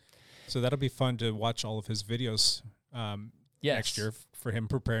selected. So that'll be fun to watch all of his videos Yes. next year for him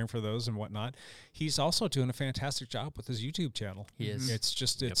preparing for those and whatnot. He's also doing a fantastic job with his YouTube channel. He is. It's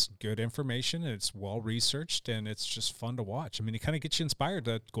just, it's good information, and it's well researched, and it's just fun to watch. I mean, it kind of gets you inspired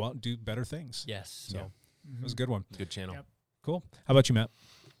to go out and do better things. Yes. So it was a good one. Good channel. Cool. How about you, Matt?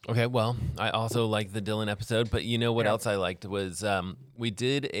 Okay, well, I also liked the Dylan episode, but you know what else I liked was we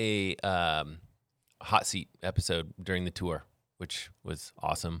did a hot seat episode during the tour, which was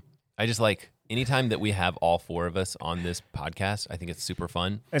awesome. I just like anytime that we have all 4 of us on this podcast, I think it's super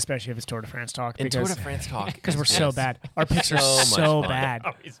fun. Especially if it's Tour de France talk. And Tour de France talk. Because we're so bad. Our picks are So much so fun. bad.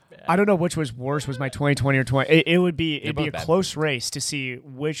 Always bad. I don't know which was worse. Was my 2020 or 20? It'd be a both bad. close race to see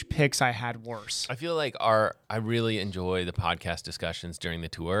which picks I had worse. I feel like I really enjoy the podcast discussions during the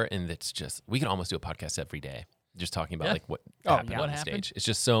tour, and it's just, we could almost do a podcast every day, just talking about like what happened yeah. on What the happened? stage. It's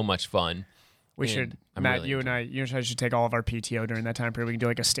just so much fun. We And should, I'm Matt. really You and I should take all of our PTO during that time period. We can do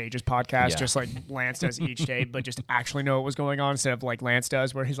like a stages podcast, Yeah. just like Lance does each day, but just actually know what was going on instead of like Lance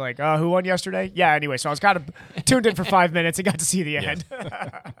does, where he's like, "Oh, who won yesterday?" Yeah. Anyway, so I was kind of tuned in for 5 minutes and got to see the end.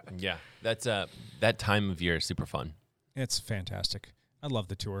 Yeah, that's that time of year is super fun. It's fantastic. I love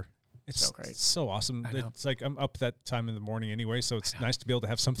the tour. It's So great. It's so awesome. I know. It's like I'm up that time in the morning anyway, so it's nice to be able to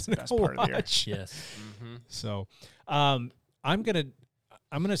have something to Best part of the year. watch. Yes. So, I'm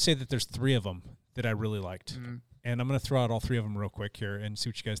gonna say that there's 3 of them that I really liked, and I'm gonna throw out all 3 of them real quick here and see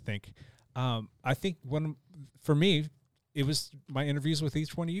what you guys think. I think for me, it was my interviews with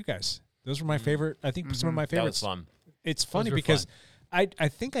each one of you guys. Those were my favorite. I think some of my That favorites. was fun. It's funny were because fun. I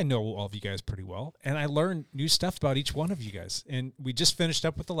think I know all of you guys pretty well, and I learned new stuff about each one of you guys. And we just finished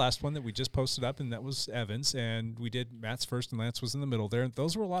up with the last one that we just posted up, and that was Evan's. And we did Matt's first, and Lance was in the middle there. And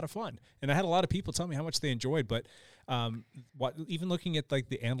those were a lot of fun. And I had a lot of people tell me how much they enjoyed. But even looking at like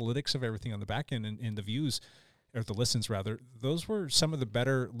the analytics of everything on the back end and the views, or the listens rather, those were some of the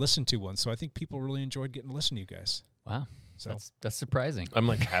better listened to ones. So I think people really enjoyed getting to listen to you guys. Wow. So That's surprising. I'm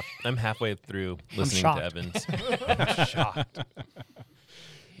like I'm halfway through listening to shocked. Evans. I'm shocked.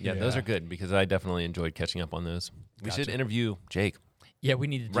 Yeah, those are good because I definitely enjoyed catching up on those. We should interview Jake. Yeah, we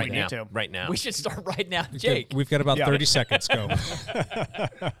need to do right that. now. Right now. We should start right now, Jake. We've got about 30 seconds. Go.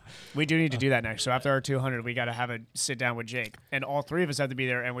 We do need to do that next. So after our 200, we got to have a sit down with Jake, and all three of us have to be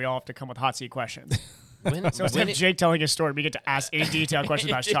there, and we all have to come with hot seat questions. So instead of Jake telling his story, we get to ask in detail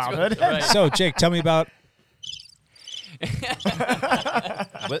questions about his childhood. Right. So, Jake, tell me about.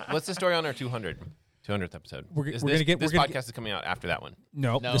 What's the story on our 200th episode? This podcast is coming out after that one.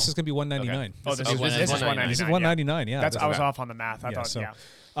 No, this is going to be 199. Okay. Oh, this is 199. This is 199. Yeah, I was off on the math. I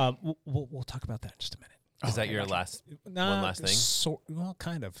thought. We'll talk about that in just a minute. Is that your last one last thing? Well,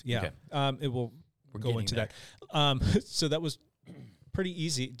 kind of. Yeah. Okay. It will go into that. So that was pretty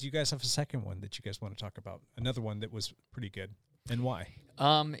easy. Do you guys have a second one that you guys want to talk about? Another one that was pretty good, and why?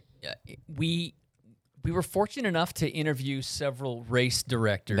 We were fortunate enough to interview several race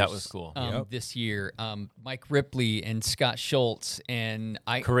directors. That was cool. This year, Mike Ripley and Scott Schultz and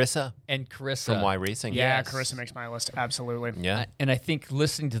Carissa from Y Racing. Yeah, Yes. Carissa makes my list. Absolutely. Yeah. And I think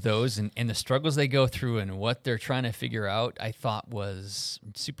listening to those and the struggles they go through and what they're trying to figure out, I thought was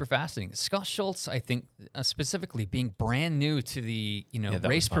super fascinating. Scott Schultz, I think, specifically being brand new to the that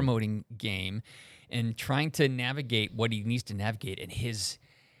race was fun. promoting game and trying to navigate what he needs to navigate, and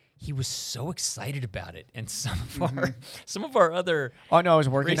he was so excited about it. And some of our other Oh no, I was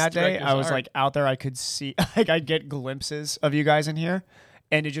working race that day. directors I was are. like out there. I could see, like, I'd get glimpses of you guys in here,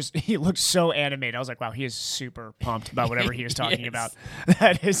 and he looked so animated. I was like, wow, he is super pumped about whatever he was talking Yes. about.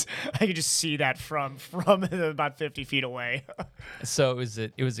 That is, I could just see that from about 50 feet away. So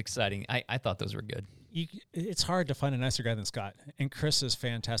it was exciting. I thought those were good. It's hard to find a nicer guy than Scott, and Chris is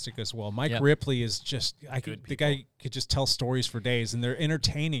fantastic as well. Mike Yep. Ripley is just the guy could just tell stories for days, and they're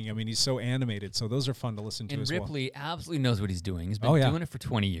entertaining. I mean, he's so animated, so those are fun to listen to And as Ripley absolutely knows what he's doing. He's been Oh, yeah. doing it for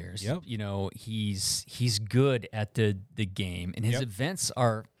 20 years. Yep. He's good at the game, and his Yep. events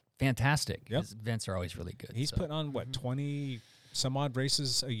are fantastic. Yep. His events are always really good. He's so. putting on 20 some odd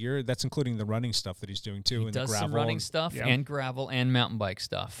races a year. That's including the running stuff that he's doing too. He and does the gravel some running and stuff Yeah. and gravel and mountain bike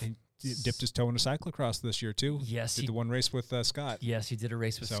stuff. He dipped his toe into cyclocross this year too. Yes, did he- the one race with Scott. Yes, he did a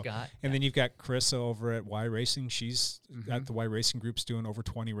race with So- Scott. And then you've got Carissa over at Y Racing. She's at the Y Racing group's doing over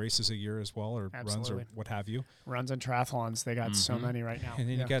 20 races a year as well, or runs Absolutely. or what have you. Runs and triathlons, they got so many right now. And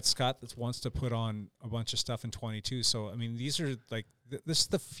then Yeah. you got Scott that wants to put on a bunch of stuff in 22. So I mean, these are like this is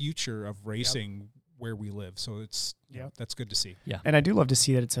the future of racing where we live. So it's Yep. that's good to see. Yeah. And I do love to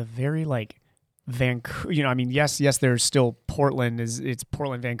see that it's a very Vancouver. I mean, yes, there's still Portland. It's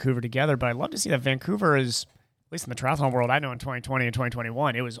Portland, Vancouver together, but I love to see that Vancouver is, at least in the triathlon world, I know in 2020 and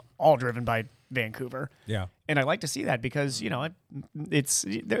 2021, it was all driven by Vancouver. Yeah. And I like to see that because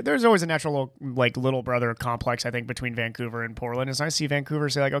there's always a natural little brother complex, I think, between Vancouver and Portland. It's nice to see Vancouver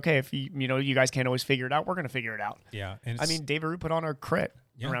say like, okay, if you guys can't always figure it out, we're going to figure it out. Yeah. And I mean, David Root put on a crit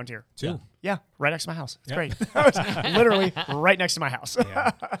around here too. Yeah, right next to my house. It's Yeah. great. That was literally right next to my house.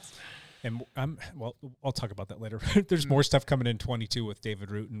 Yeah. And I'll talk about that later. There's more stuff coming in 22 with David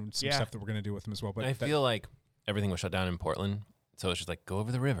Root and some stuff that we're going to do with him as well. But I feel like everything was shut down in Portland, so it's just like go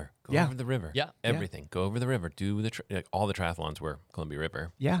over the river, go Yeah. over the river. Yeah. Everything, go over the river. Do all the triathlons were Columbia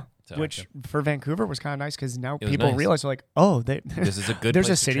River. Yeah, So- which for Vancouver was kind of nice because now It was people nice. realize they're like, oh, This is a good there's a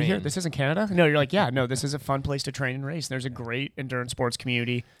place to city here. train. This isn't Canada. No, you're like, yeah, no, this is a fun place to train and race. There's a great endurance sports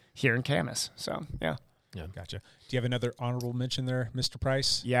community here in Camas. So yeah. Yeah. Gotcha. Do you have another honorable mention there, Mr.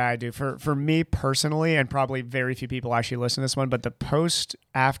 Price? Yeah, I do. For me personally, and probably very few people actually listen to this one, but the post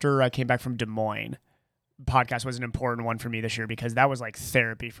after I came back from Des Moines podcast was an important one for me this year because that was like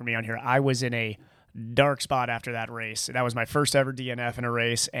therapy for me on here. I was in a dark spot after that race. That was my first ever DNF in a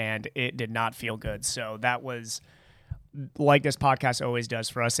race, and it did not feel good. So that was, like this podcast always does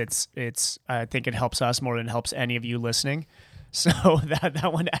for us, it's I think it helps us more than it helps any of you listening. So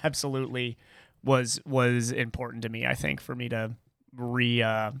that one absolutely was important to me, I think, for me to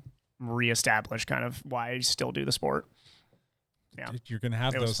reestablish kind of why I still do the sport. Yeah. You're going to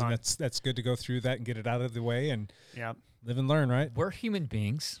have It was those, and fun. that's good to go through that and get it out of the way and Yeah. live and learn, right? We're human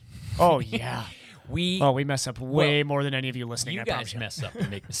beings. Oh yeah. We mess up way more than any of you listening. You I guys promise you. mess up and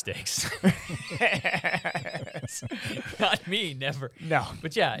make mistakes. Not me, never. No.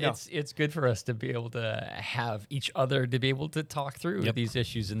 But yeah, No. it's good for us to be able to have each other to be able to talk through Yep. these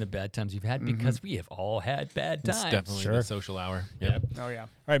issues and the bad times you've had because we have all had bad times. It's definitely the social hour. Yep. Oh yeah. All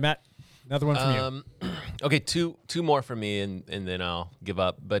right, Matt, another one from you. Okay, two more from me, and then I'll give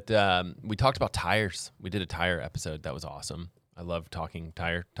up. But we talked about tires. We did a tire episode. That was awesome. I love talking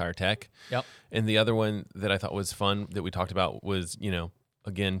tire tech. Yep. And the other one that I thought was fun that we talked about was,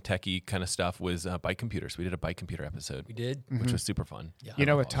 again, techie kind of stuff was bike computers. We did a bike computer episode. We did. Which was super fun.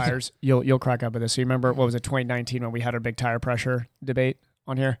 Yeah. With tires, you'll crack up with this. So you remember what was it, 2019 when we had our big tire pressure debate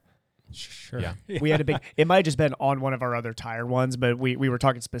on here? Sure. Yeah. We had a big. It might have just been on one of our other tire ones, but we were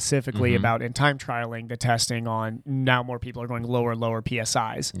talking specifically about in time trialing the testing on. Now more people are going lower and lower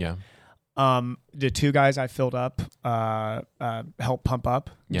PSIs. Yeah. The two guys I filled up helped pump up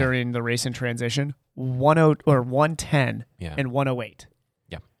during the race in transition 110 and 108.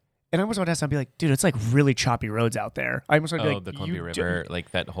 Yeah. And I almost want to ask them, be like, dude, it's like really choppy roads out there. I almost want to be like, the Columbia River,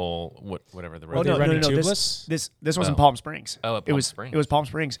 like that whole whatever the road. Oh, no, is. running no. tubeless? This wasn't Palm Springs. Oh, it was Springs. It was Palm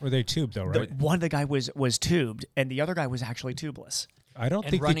Springs. Were they tubed though, right? One of the guy was tubed, and the other guy was actually tubeless. I don't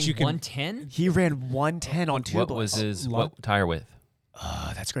And think running that you can. 110? He ran 110 on tubeless. What was his what tire width?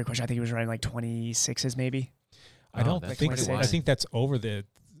 That's a great question. I think he was running like 26s maybe. I don't that's think. pretty I wide. think that's over the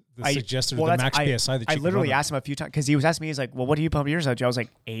suggested well, the that's- max PSI that you I can literally run on. asked him a few times because he was asking me, he's like, well, what do you pump yours out to? I was like,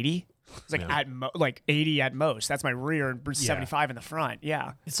 80? It's like like 80 at most. That's my rear and 75 in the front.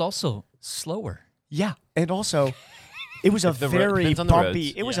 Yeah. It's also slower. Yeah. And also, it was a the road- very depends on the bumpy.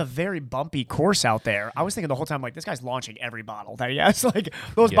 roads. It was a very bumpy course out there. I was thinking the whole time, like, this guy's launching every bottle that he has. Like,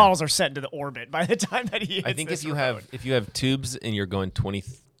 those bottles are set into the orbit by the time that he hits I think this if you road. have tubes and you're going 20,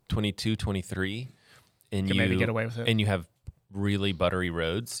 22, 23, and Could you maybe get away with it. and you have really buttery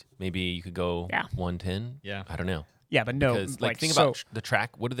roads, maybe you could go 110. Yeah. I don't know. Yeah, but no, Because like, think so- about the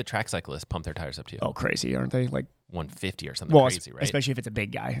track. What do the track cyclists pump their tires up to? Oh, crazy, aren't they? Like 150 or something well, crazy, right? especially if it's a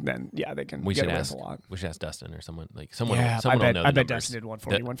big guy, then yeah, they can we get should away ask. with a lot. We should ask Dustin or someone like someone. Yeah, someone I will bet. know I the bet numbers. Dustin did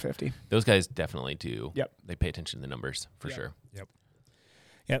 140, 150. Those guys definitely do. Yep. They pay attention to the numbers for sure.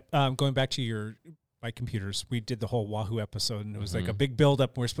 Yep. Going back to your my computers, we did the whole Wahoo episode, and it was like Mm-hmm. a big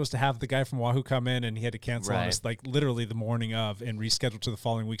build-up. We were supposed to have the guy from Wahoo come in, and he had to cancel on Right. us like literally the morning of and reschedule to the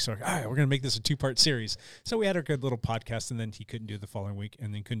following week. So, all right, we're going to make this a 2-part series. So we had our good little podcast, and then he couldn't do the following week,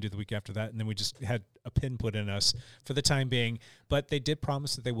 and then couldn't do the week after that, and then we just had a pin put in us for the time being. But they did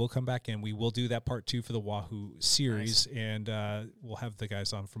promise that they will come back in. We will do that part 2 for the Wahoo series, and we'll have the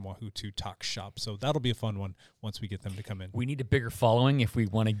guys on from Wahoo to talk shop. So that'll be a fun one once we get them to come in. We need a bigger following if we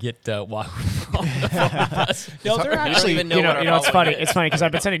want to get Wahoo. No, they're We don't actually. even know You know, what our it's following funny. is. It's funny because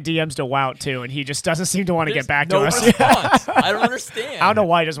I've been sending DMs to Wout too, and he just doesn't seem to want to get back to no us. response. I don't understand. I don't know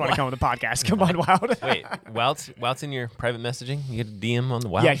why he doesn't want to come on the podcast. Come on, Wout. Wait, Wout's in your private messaging? You get a DM on the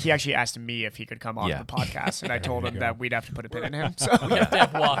Wout? Yeah, he actually asked me if he could come on Yeah. the podcast, and I told him that we'd have to put a pin in him. So We have to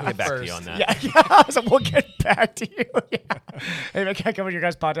have Wahoo Get back first. to you on that. yeah. So we'll get back to you. Yeah. Hey, man, can I come on your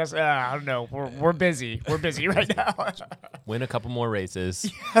guys' podcast? I don't know. We're busy. We're busy right now. Win a couple more races.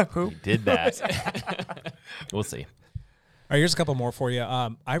 Who? We did that. We'll see. All right, here's a couple more for you.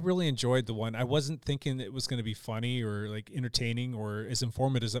 I really enjoyed the one. I wasn't thinking it was going to be funny or like entertaining or as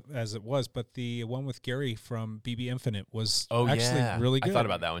informative as it was, but the one with Gary from BB Infinite was actually really good. I thought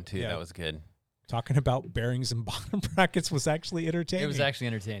about that one too. Yeah. That was good. Talking about bearings and bottom brackets was actually entertaining. It was actually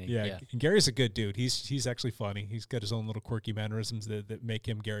entertaining. Yeah, and Gary's a good dude. He's actually funny. He's got his own little quirky mannerisms that make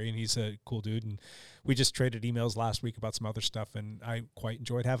him Gary, and he's a cool dude. And we just traded emails last week about some other stuff, and I quite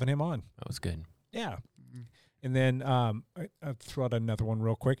enjoyed having him on. That was good. Yeah. And then I'll throw out another one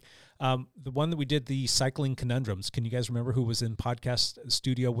real quick. The one that we did, the cycling conundrums. Can you guys remember who was in podcast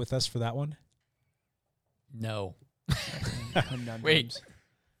studio with us for that one? No. Conundrums. Wait.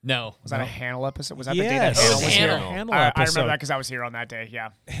 No. Was that a Hannel episode? Was that Yes. the day that Hannel Oh, was here? Hannel I episode. remember that because I was here on that day. Yeah,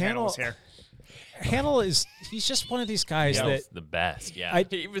 Hannel was here. Hannel he's just one of these guys That that was the best. Yeah.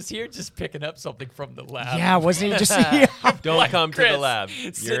 He was here just picking up something from the lab. Yeah, wasn't he just? Don't Like, come to Chris, the lab.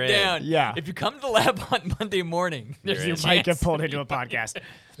 Sit You're in. down. Yeah. If you come to the lab on Monday morning, there's You're your in. Might get chance. pulled into a podcast.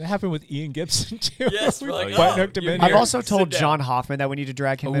 that happened with Ian Gibson too. Yes, we we're like, quite oh, hooked him you're in here. I've here. also Sit told down. John Hoffman that we need to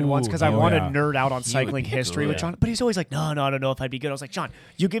drag him in once because I oh, want yeah. to nerd out on cycling history with good. John. But he's always like, no, I don't know if I'd be good. I was like, John,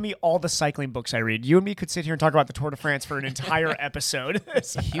 you give me all the cycling books I read. You and me could sit here and talk about the Tour de France for an entire episode.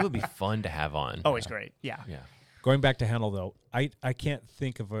 He would be fun to have on. Always great. Yeah. Yeah. Going back to Hannel, though, I can't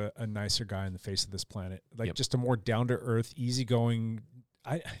think of a nicer guy on the face of this planet. Like Yep. just a more down to earth, easygoing.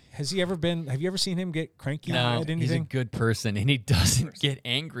 Have you ever seen him get cranky No, at he's a anything? good person, and he doesn't get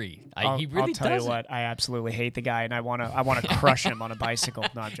angry. He really I'll tell doesn't. you what, I absolutely hate the guy, and I want to crush him on a bicycle.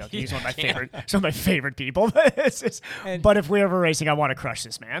 No, I'm joking. He's one of my favorite. He's one of my favorite people. But if we're ever racing, I want to crush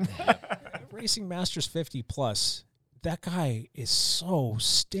this man. Racing Masters 50 plus. That guy is so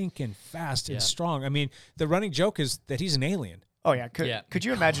stinking fast and Yeah. strong. I mean, the running joke is that he's an alien. Oh yeah. Could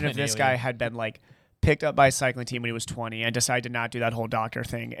you imagine if An this alien. guy had been like picked up by a cycling team when he was 20 and decided to not do that whole doctor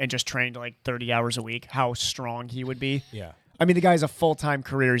thing and just trained like 30 hours a week? How strong he would be. Yeah. I mean, the guy's a full-time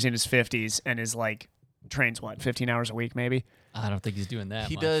career. He's in his 50s and is like trains 15 hours a week maybe. I don't think he's doing that.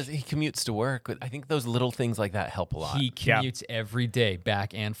 He much. does. He commutes to work. But I think those little things like that help a lot. He commutes every day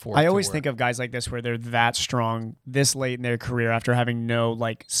back and forth. I always think of guys like this where they're that strong this late in their career after having no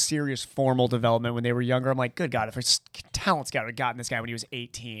like serious formal development when they were younger. I'm like, good God, if a talent scout had gotten this guy when he was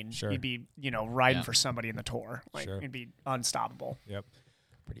 18, he'd be, riding for somebody in the tour. Like, he'd be unstoppable. Yep.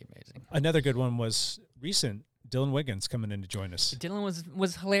 Pretty amazing. Another good one was recent. Dylan Wiggins coming in to join us. Dylan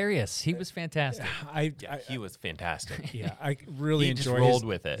was hilarious. He was fantastic. He was fantastic. Yeah, I really He just enjoyed rolled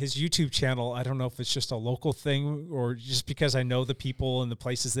with it. His YouTube channel. I don't know if it's just a local thing or just because I know the people and the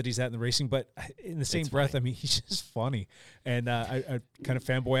places that he's at in the racing, but in the same breath, I mean, he's just funny. And I kind of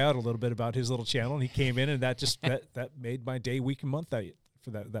fanboy out a little bit about his little channel, and he came in, and that just that made my day, week, and month for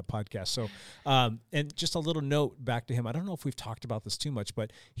that podcast. So, and just a little note back to him. I don't know if we've talked about this too much,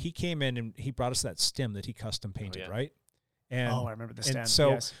 but he came in and he brought us that stem that he custom painted, right? And, I remember the stem. So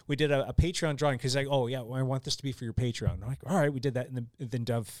yes. we did a Patreon drawing because I want this to be for your Patreon. I'm like, all right, we did that, and then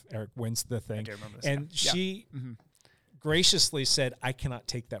Dove Eric wins the thing, I do remember the and stem. she graciously said, I cannot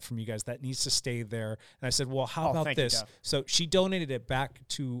take that from you guys. That needs to stay there. And I said, well, how about thank you, this? Dove. So she donated it back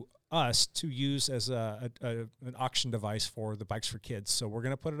to us to use as an auction device for the Bikes for Kids. So we're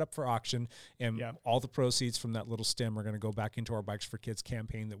going to put it up for auction, and all the proceeds from that little stem are going to go back into our Bikes for Kids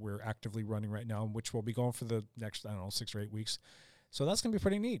campaign that we're actively running right now, which will be going for the next, 6 or 8 weeks. So that's going to be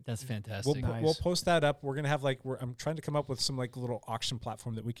pretty neat. That's fantastic. We'll post that up. We're going to have I'm trying to come up with some little auction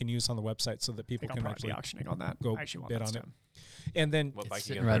platform that we can use on the website so that people can actually be auctioning on that. go I actually want bid that on stem. it. And then What bike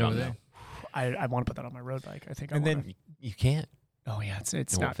sitting you gonna right put over on there. I want to put that on my road bike. I think. And I then wanna. You can't. Oh yeah, it's It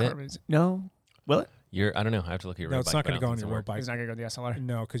won't not fit? carbon. No, will it? I don't know. I have to look at your road no, bike. it's not going to but I go on don't your think road bike. It's not gonna go to the SLR.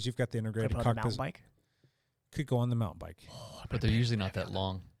 No, because you've got the Could I integrated put it on the cockpit. mountain bike. Could go on the mountain bike. But they're usually not that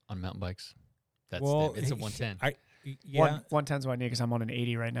long on mountain bikes. It's a 110. Yeah. 110's what I need because I'm on an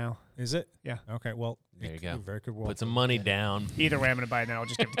 80 right now. Is it? Yeah. Okay. Well, There you go. Very good. Put some money down. Either way, I'm gonna buy it, and then I'll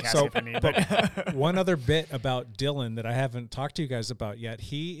just give it to Cassie So, if I need. But one other bit about Dylan that I haven't talked to you guys about yet.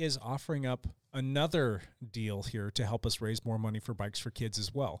 He is offering up another deal here to help us raise more money for Bikes for Kids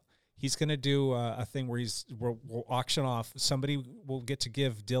as well. He's going to do a thing where we'll auction off. Somebody will get to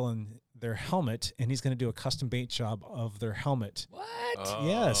give Dylan their helmet, and he's going to do a custom paint job of their helmet. What?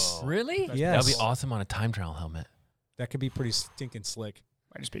 Yes. Really? Yes. That would be awesome on a time trial helmet. That could be pretty stinking slick.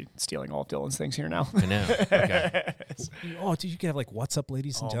 I just be stealing all of Dylan's things here now. I know. Okay. Oh, dude, you could have what's up,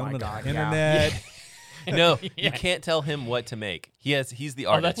 ladies and Oh my gentlemen, God, on the yeah. internet. No, you can't tell him what to make. He's the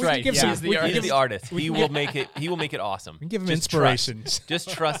artist. that's right. give He's some- the we artist. He's the artist. He will make it. He will make it awesome. We can give him Just inspiration. Just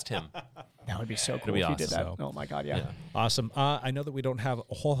trust him. That would be so cool be if you did that. awesome. Oh my God, yeah. Yeah. Awesome. I know that we don't have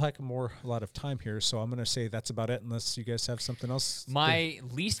a whole heck of a lot of time here, so I'm going to say that's about it unless you guys have something else. My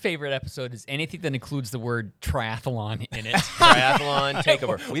least favorite episode is anything that includes the word triathlon in it. Triathlon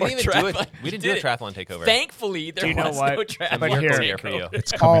takeover. We Or didn't even do it. triathlon. We didn't Did do a it. triathlon takeover. Thankfully, there Do you know was what? no triathlon But Miracle here- here for you.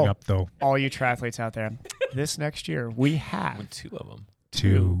 It's coming up, though. All you triathletes out there, this next year we have Two of them.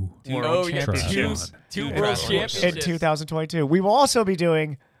 Two. World Oh, yeah. Championships Two Triathlon. world In championships. in 2022. We will also be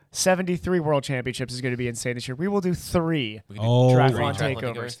doing 73 World Championships. Is going to be insane this year. We will do 3 We can do triathlon three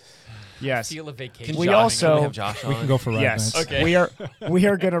takeovers. Yes. Feel a Can vacation. We Josh- also- can we have Josh on? We can go for ride Yes. events. Okay. We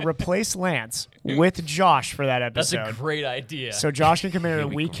are going to replace Lance with Josh for that That's episode. a great idea. So Josh can come in It'd and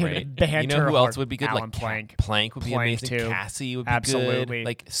be we can great. banter. You know who hard. else would be good? Alan Like Plank. Plank would be Plank, amazing. too. Cassie would be Absolutely. good.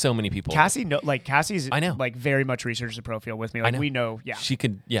 Like so many people. Cassie's I know. like very much researches the profile with me. Like know. we know, yeah. She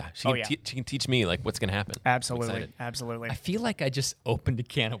could. Yeah. She Oh, can. yeah. She can teach me like what's gonna happen. I'm Absolutely. excited. Absolutely. I feel like I just opened a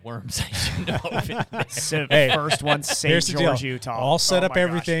can of worms. I shouldn't have opened this. So Hey, first one, St. Here's the George, deal. Utah. I'll set Oh up my gosh.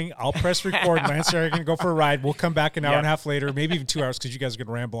 everything. I'll press record. Lance and I are going to go for a ride. We'll come back an hour Yep. and a half later, maybe even 2 hours, because you guys are going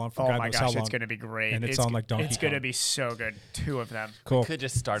to ramble on for Oh God my knows how gosh, long. it's going to be great. And it's on like Donkey It's going to Kong. be so good. 2 of them. Cool. Could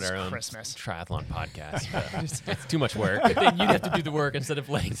just start our It's own Christmas. triathlon podcast. but it's too much work. Then you'd have to do the work instead of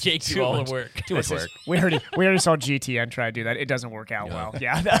letting Jake do all the work. Too much work. We already saw GTN try to do that. It doesn't work out well.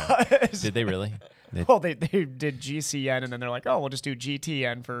 Yeah. Did they really? Well, they did GCN, and then they're like, oh, we'll just do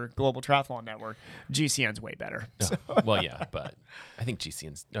GTN for Global Triathlon Network. GCN's way better. So Well, yeah, but I think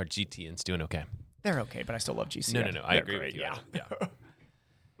GTN's doing okay. they're okay, but I still love GCN. No. I They're agree great, with you. Yeah.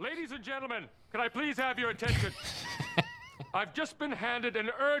 Ladies and gentlemen, can I please have your attention? I've just been handed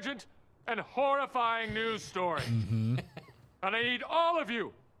an urgent and horrifying news story. And I need all of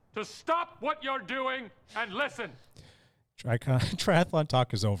you to stop what you're doing and listen. Triathlon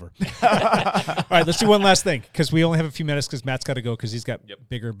talk is over. All right, let's do one last thing, because we only have a few minutes, because Matt's got to go, because he's got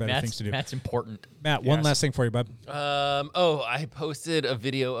bigger, better things to do. Matt's important. Matt, one last thing for you, bud. I posted a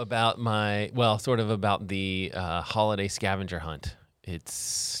video about about the holiday scavenger hunt.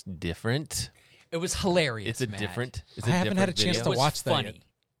 It's different. It was hilarious. It's a Matt. different. It's I haven't had a chance video. to It was watch that funny. yet.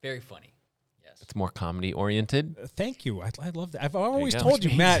 Very funny. Yes. It's more comedy oriented. Thank you. I love that. I've always go. told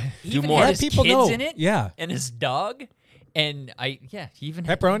you, Matt. Do Even more. had Let his people kids know. in it. Yeah. And his dog. And he even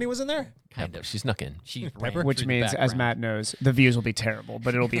had Pepperoni was in there. kind of. She snuck in. She ran Pepper? Which through the means, as background. Matt knows, the views will be terrible,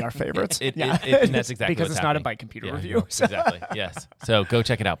 but it'll be our favorites. And that's exactly because what's it's not a happening. bike computer Yeah, review. so- Exactly. Yes. So go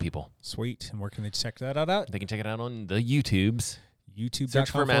check it out, people. Sweet. And where can they check that out? They can check it out on the YouTubes. YouTube. Search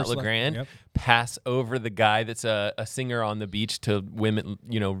for Matt LeGrand. Yep. Pass over the guy that's a singer on the beach to women,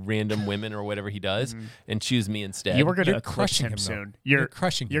 random women or whatever he does, and choose me instead. You were going to You're eclipse crushing him him, though. soon. You're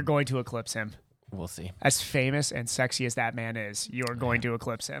crushing You're him. going to eclipse him. We'll see. As famous and sexy as that man is, you're going to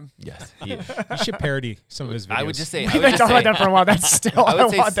eclipse him. Yes. You should parody some of his videos. I would just say. We've been talking about that for a while. That's still, I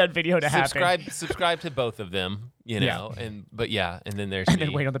say want that video to happen. Subscribe to both of them. Yeah. and then there's And me.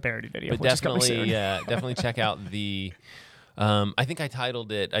 then wait on the parody video, But which is coming soon. definitely check out the. I think I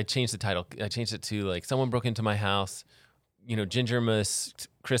titled it. I changed the title. I changed it to like someone broke into my house. Gingermas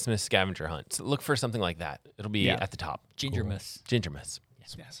Christmas scavenger hunt. So look for something like that. It'll be at the top. Gingermas. Gingermas.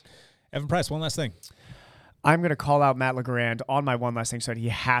 Yes. Evan Price, one last thing. I'm going to call out Matt LeGrand on my one last thing so that he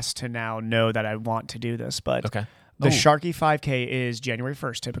has to now know that I want to do this. But Okay. the Sharky 5K is January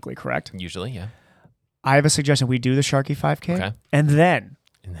 1st, typically, correct? Usually, yeah. I have a suggestion. We do the Sharky 5K, Okay. and then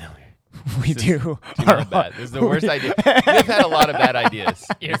And then we do not bad. This is the worst idea. We've had a lot of bad ideas.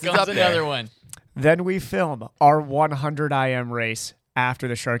 Here This is comes up there. another one. Then we film our 100 IM race after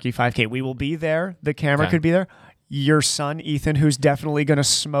the Sharky 5K. We will be there. The camera Okay. could be there. Your son, Ethan, who's definitely going to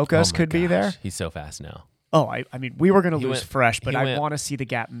smoke us, Oh my could be there. gosh, He's so fast now. Oh, I mean, we were going to He lose went- fresh, but he I went- want to see the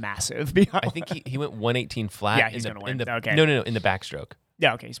gap massive behind. I think he went 118 flat. Yeah, he's in the, gonna win. in the Okay. No, in the backstroke.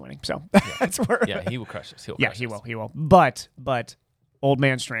 Yeah, okay, he's winning. So that's where. Yeah, he will crush us. Yeah, he will. He will. But old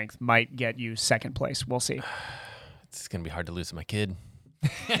man strength might get you second place. We'll see. It's gonna be hard to lose to my kid.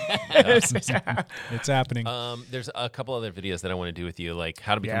 It's happening. There's a couple other videos that I want to do with you, like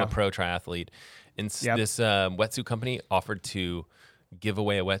how to become Yeah. a pro triathlete. And Yep. this wetsuit company offered to give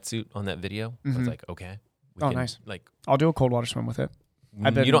away a wetsuit on that video. I was like, okay. we Oh, can, nice. Like, I'll do a cold water swim with it.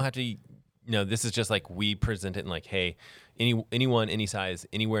 you don't have to. No, this is just like we present it and like, hey, anyone, any size,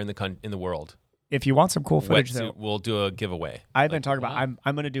 anywhere in the world, If you want some cool footage, wetsuit, though, we'll do a giveaway. I've been talking about.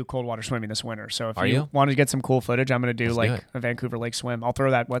 I'm going to do cold water swimming this winter. So if Are you you? want to get some cool footage, I'm going to do Let's like do it. a Vancouver Lake swim. I'll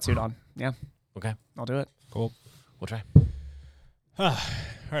throw that wetsuit on. Yeah, Okay, I'll do it. Cool. we'll try. All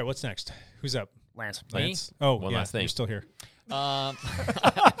right, what's next? Who's up? Lance. Me? Lance? Oh, One yeah, last thing. You're still here. I'm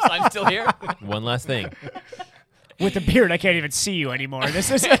still here. One last thing. With the beard, I can't even see you anymore.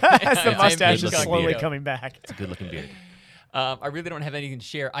 This is as the mustache is good-looking slowly beard. coming back. It's a good looking beard. I really don't have anything to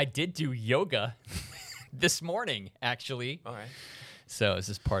share. I did do yoga this morning, actually. All right. So this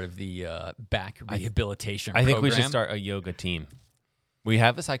is part of the back rehabilitation I think we should program. start a yoga team. We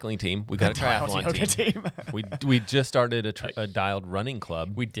have a cycling team. We've got a triathlon Yoga team. we just started a dialed running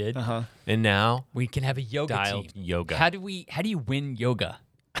club. We did. And now We can have a yoga Dialed team. yoga. How do you win yoga?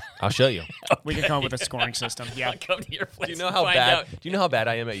 I'll show you. We can come up with a scoring system. Yeah. Come to your place. Do you know and how find bad? out. Do you know how bad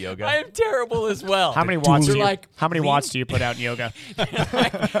I am at yoga? I am terrible as well. How many watts? You're Do you, like, how many lean- watts do you put out in yoga?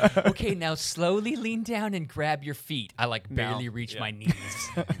 Okay, now slowly lean down and grab your feet. I barely reach my knees.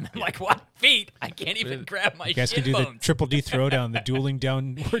 And I'm like, what feet? I can't even grab my You guys can shin do the bones. triple D throwdown, the dueling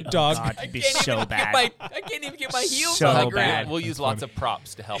downward dog. God, it'd be Can't so even bad. I can't even get my heels So on the bad. ground. We'll use lots of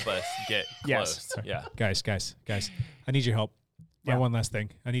props to help us get Yes. close. Yeah. Guys, I need your help. My Yeah. one last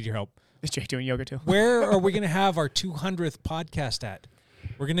thing. I need your help. Is Jake doing yoga too? Where are we going to have our 200th podcast at?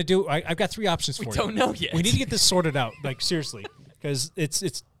 We're going to do. I've got three options for you. We don't know yet. We need to get this sorted out, like seriously, because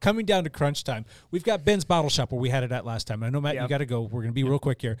it's coming down to crunch time. We've got Ben's Bottle Shop where we had it at last time. I know, Matt, you Yep. got to go. We're going to be real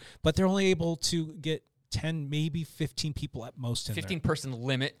quick here, but they're only able to get 10, maybe 15 people at most in 15-person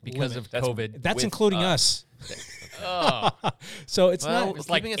limit because of That's- COVID. there. That's with including us. Oh. So it's Well, not. It's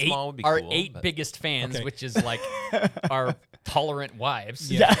like keeping it eight, small would be our cool, 8 but- biggest fans, Okay. which is like our tolerant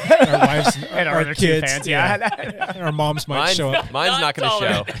wives. Yeah, our wives And our other two kids. fans, Yeah, our moms might show up. Mine's not going to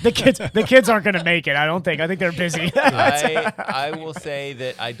show. tolerant. the kids aren't going to make it. I don't think. I think they're busy. I will say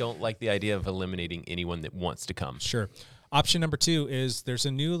that I don't like the idea of eliminating anyone that wants to come. Sure. Option number 2 is there's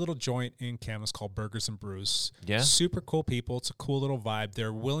a new little joint in Camas called Burgers and Brews. Yeah. Super cool people. It's a cool little vibe.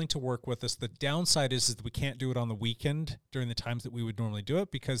 They're willing to work with us. The downside is that we can't do it on the weekend during the times that we would normally do it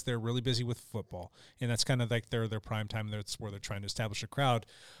because they're really busy with football. And that's kind of like their prime time. That's where they're trying to establish a crowd.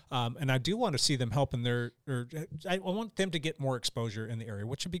 And I do want to see them help in I want them to get more exposure in the area,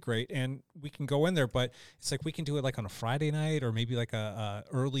 which would be great. And we can go in there, but it's like we can do it like on a Friday night or maybe like a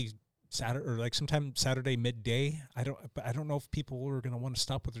early Saturday or like sometime Saturday midday. I don't know if people are going to want to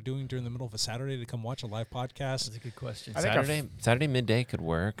stop what they're doing during the middle of a Saturday to come watch a live podcast. That's a good question. Saturday midday could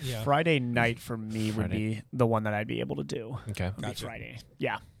work. Yeah. Friday night for me would be the one that I'd be able to do. Okay. Would be Gotcha. Friday.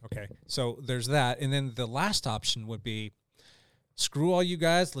 Yeah. Okay. So there's that. And then the last option would be screw all you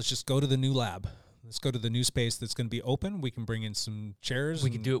guys. Let's just go to the new lab. Let's go to the new space that's going to be open. We can bring in some chairs. We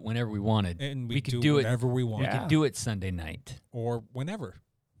could do it whenever we wanted. And we could do do it whenever we want. We could do it Sunday night. Or whenever.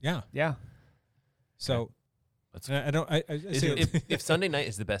 Yeah. Yeah. So I Is say it, if Sunday night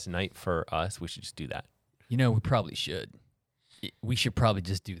is the best night for us, we should just do that. You know, we probably should. We should probably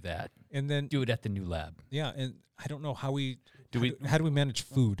just do that. And then do it at the new lab. Yeah, and I don't know how we how do we manage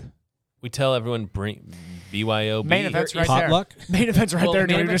food? We tell everyone bring BYOB. Main event's right potluck? there. Main event's right Well, there.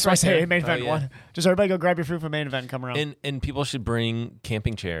 main Dude. event's Just want to right say there. main event Oh, yeah. one. Just everybody go grab your food for main event and come around. And people should bring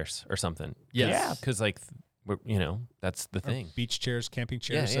camping chairs or something. Yes. Yeah. Because like that's the thing. Beach chairs, camping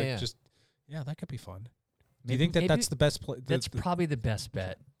chairs, Yeah, that could be fun. Do Maybe- you think that maybe that's the best place? That's probably the best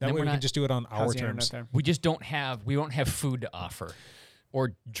bet. That Then way we're we can not- just do it on our How's the internet terms. there? We just don't have food to offer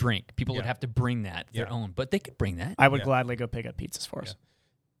or drink. People would Yeah. have to bring that their Yeah. own, but they could bring that. I would Yeah. gladly go pick up pizzas for us.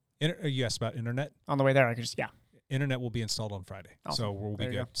 You asked about internet. On the way there, I could just, Internet will be installed on Friday, Awesome. so we'll be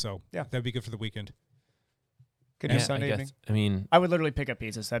There you good. go. So Yeah. that'd be good for the weekend. Could Yeah, do Sunday I guess. evening. I mean, I would literally pick up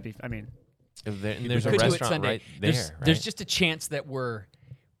pizzas. That'd be, and We there's a could do it restaurant Sunday. right there. There's, right? there's just a chance that we're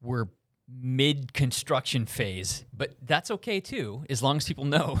mid construction phase, but that's okay too, as long as people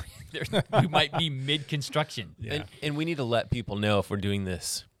know we might be mid construction. And we need to let people know if we're doing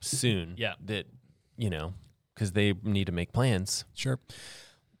this soon. Yeah. That because they need to make plans. Sure.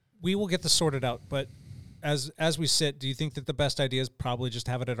 We will get this sorted out, but as we sit, do you think that the best idea is probably just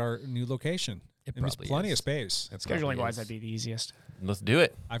have it at our new location? It And there's probably plenty is. of space. Scheduling wise, that'd be the easiest. Let's do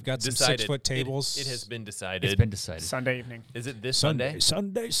it. I've got some Decided. 6-foot tables. It has been decided. It's been decided. Sunday evening. Is it this Sunday.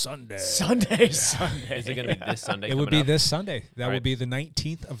 Sunday? Sunday. Is it going to be this Sunday? It would coming be up? this Sunday. That All would right. be the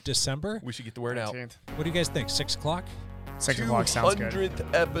 19th of December. We should get the word out. 19th. What do you guys think? 6 o'clock? 6 o'clock sounds good.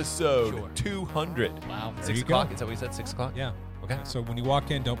 200th episode. Sure. 200. Wow. There 6 you o'clock. go. Is that what you said? 6 o'clock? Yeah. Okay. So when you walk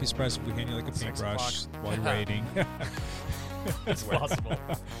in, don't be surprised if we hand you like a 6 paintbrush o'clock. while you're waiting. It's possible.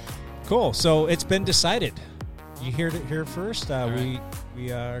 Cool. So it's been decided. You heard it here first.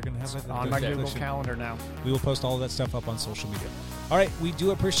 We are going to have it On my Google Calendar now. We will post all of that stuff up on social media. All right. We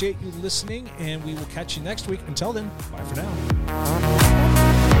do appreciate you listening, and we will catch you next week. Until then, bye for now.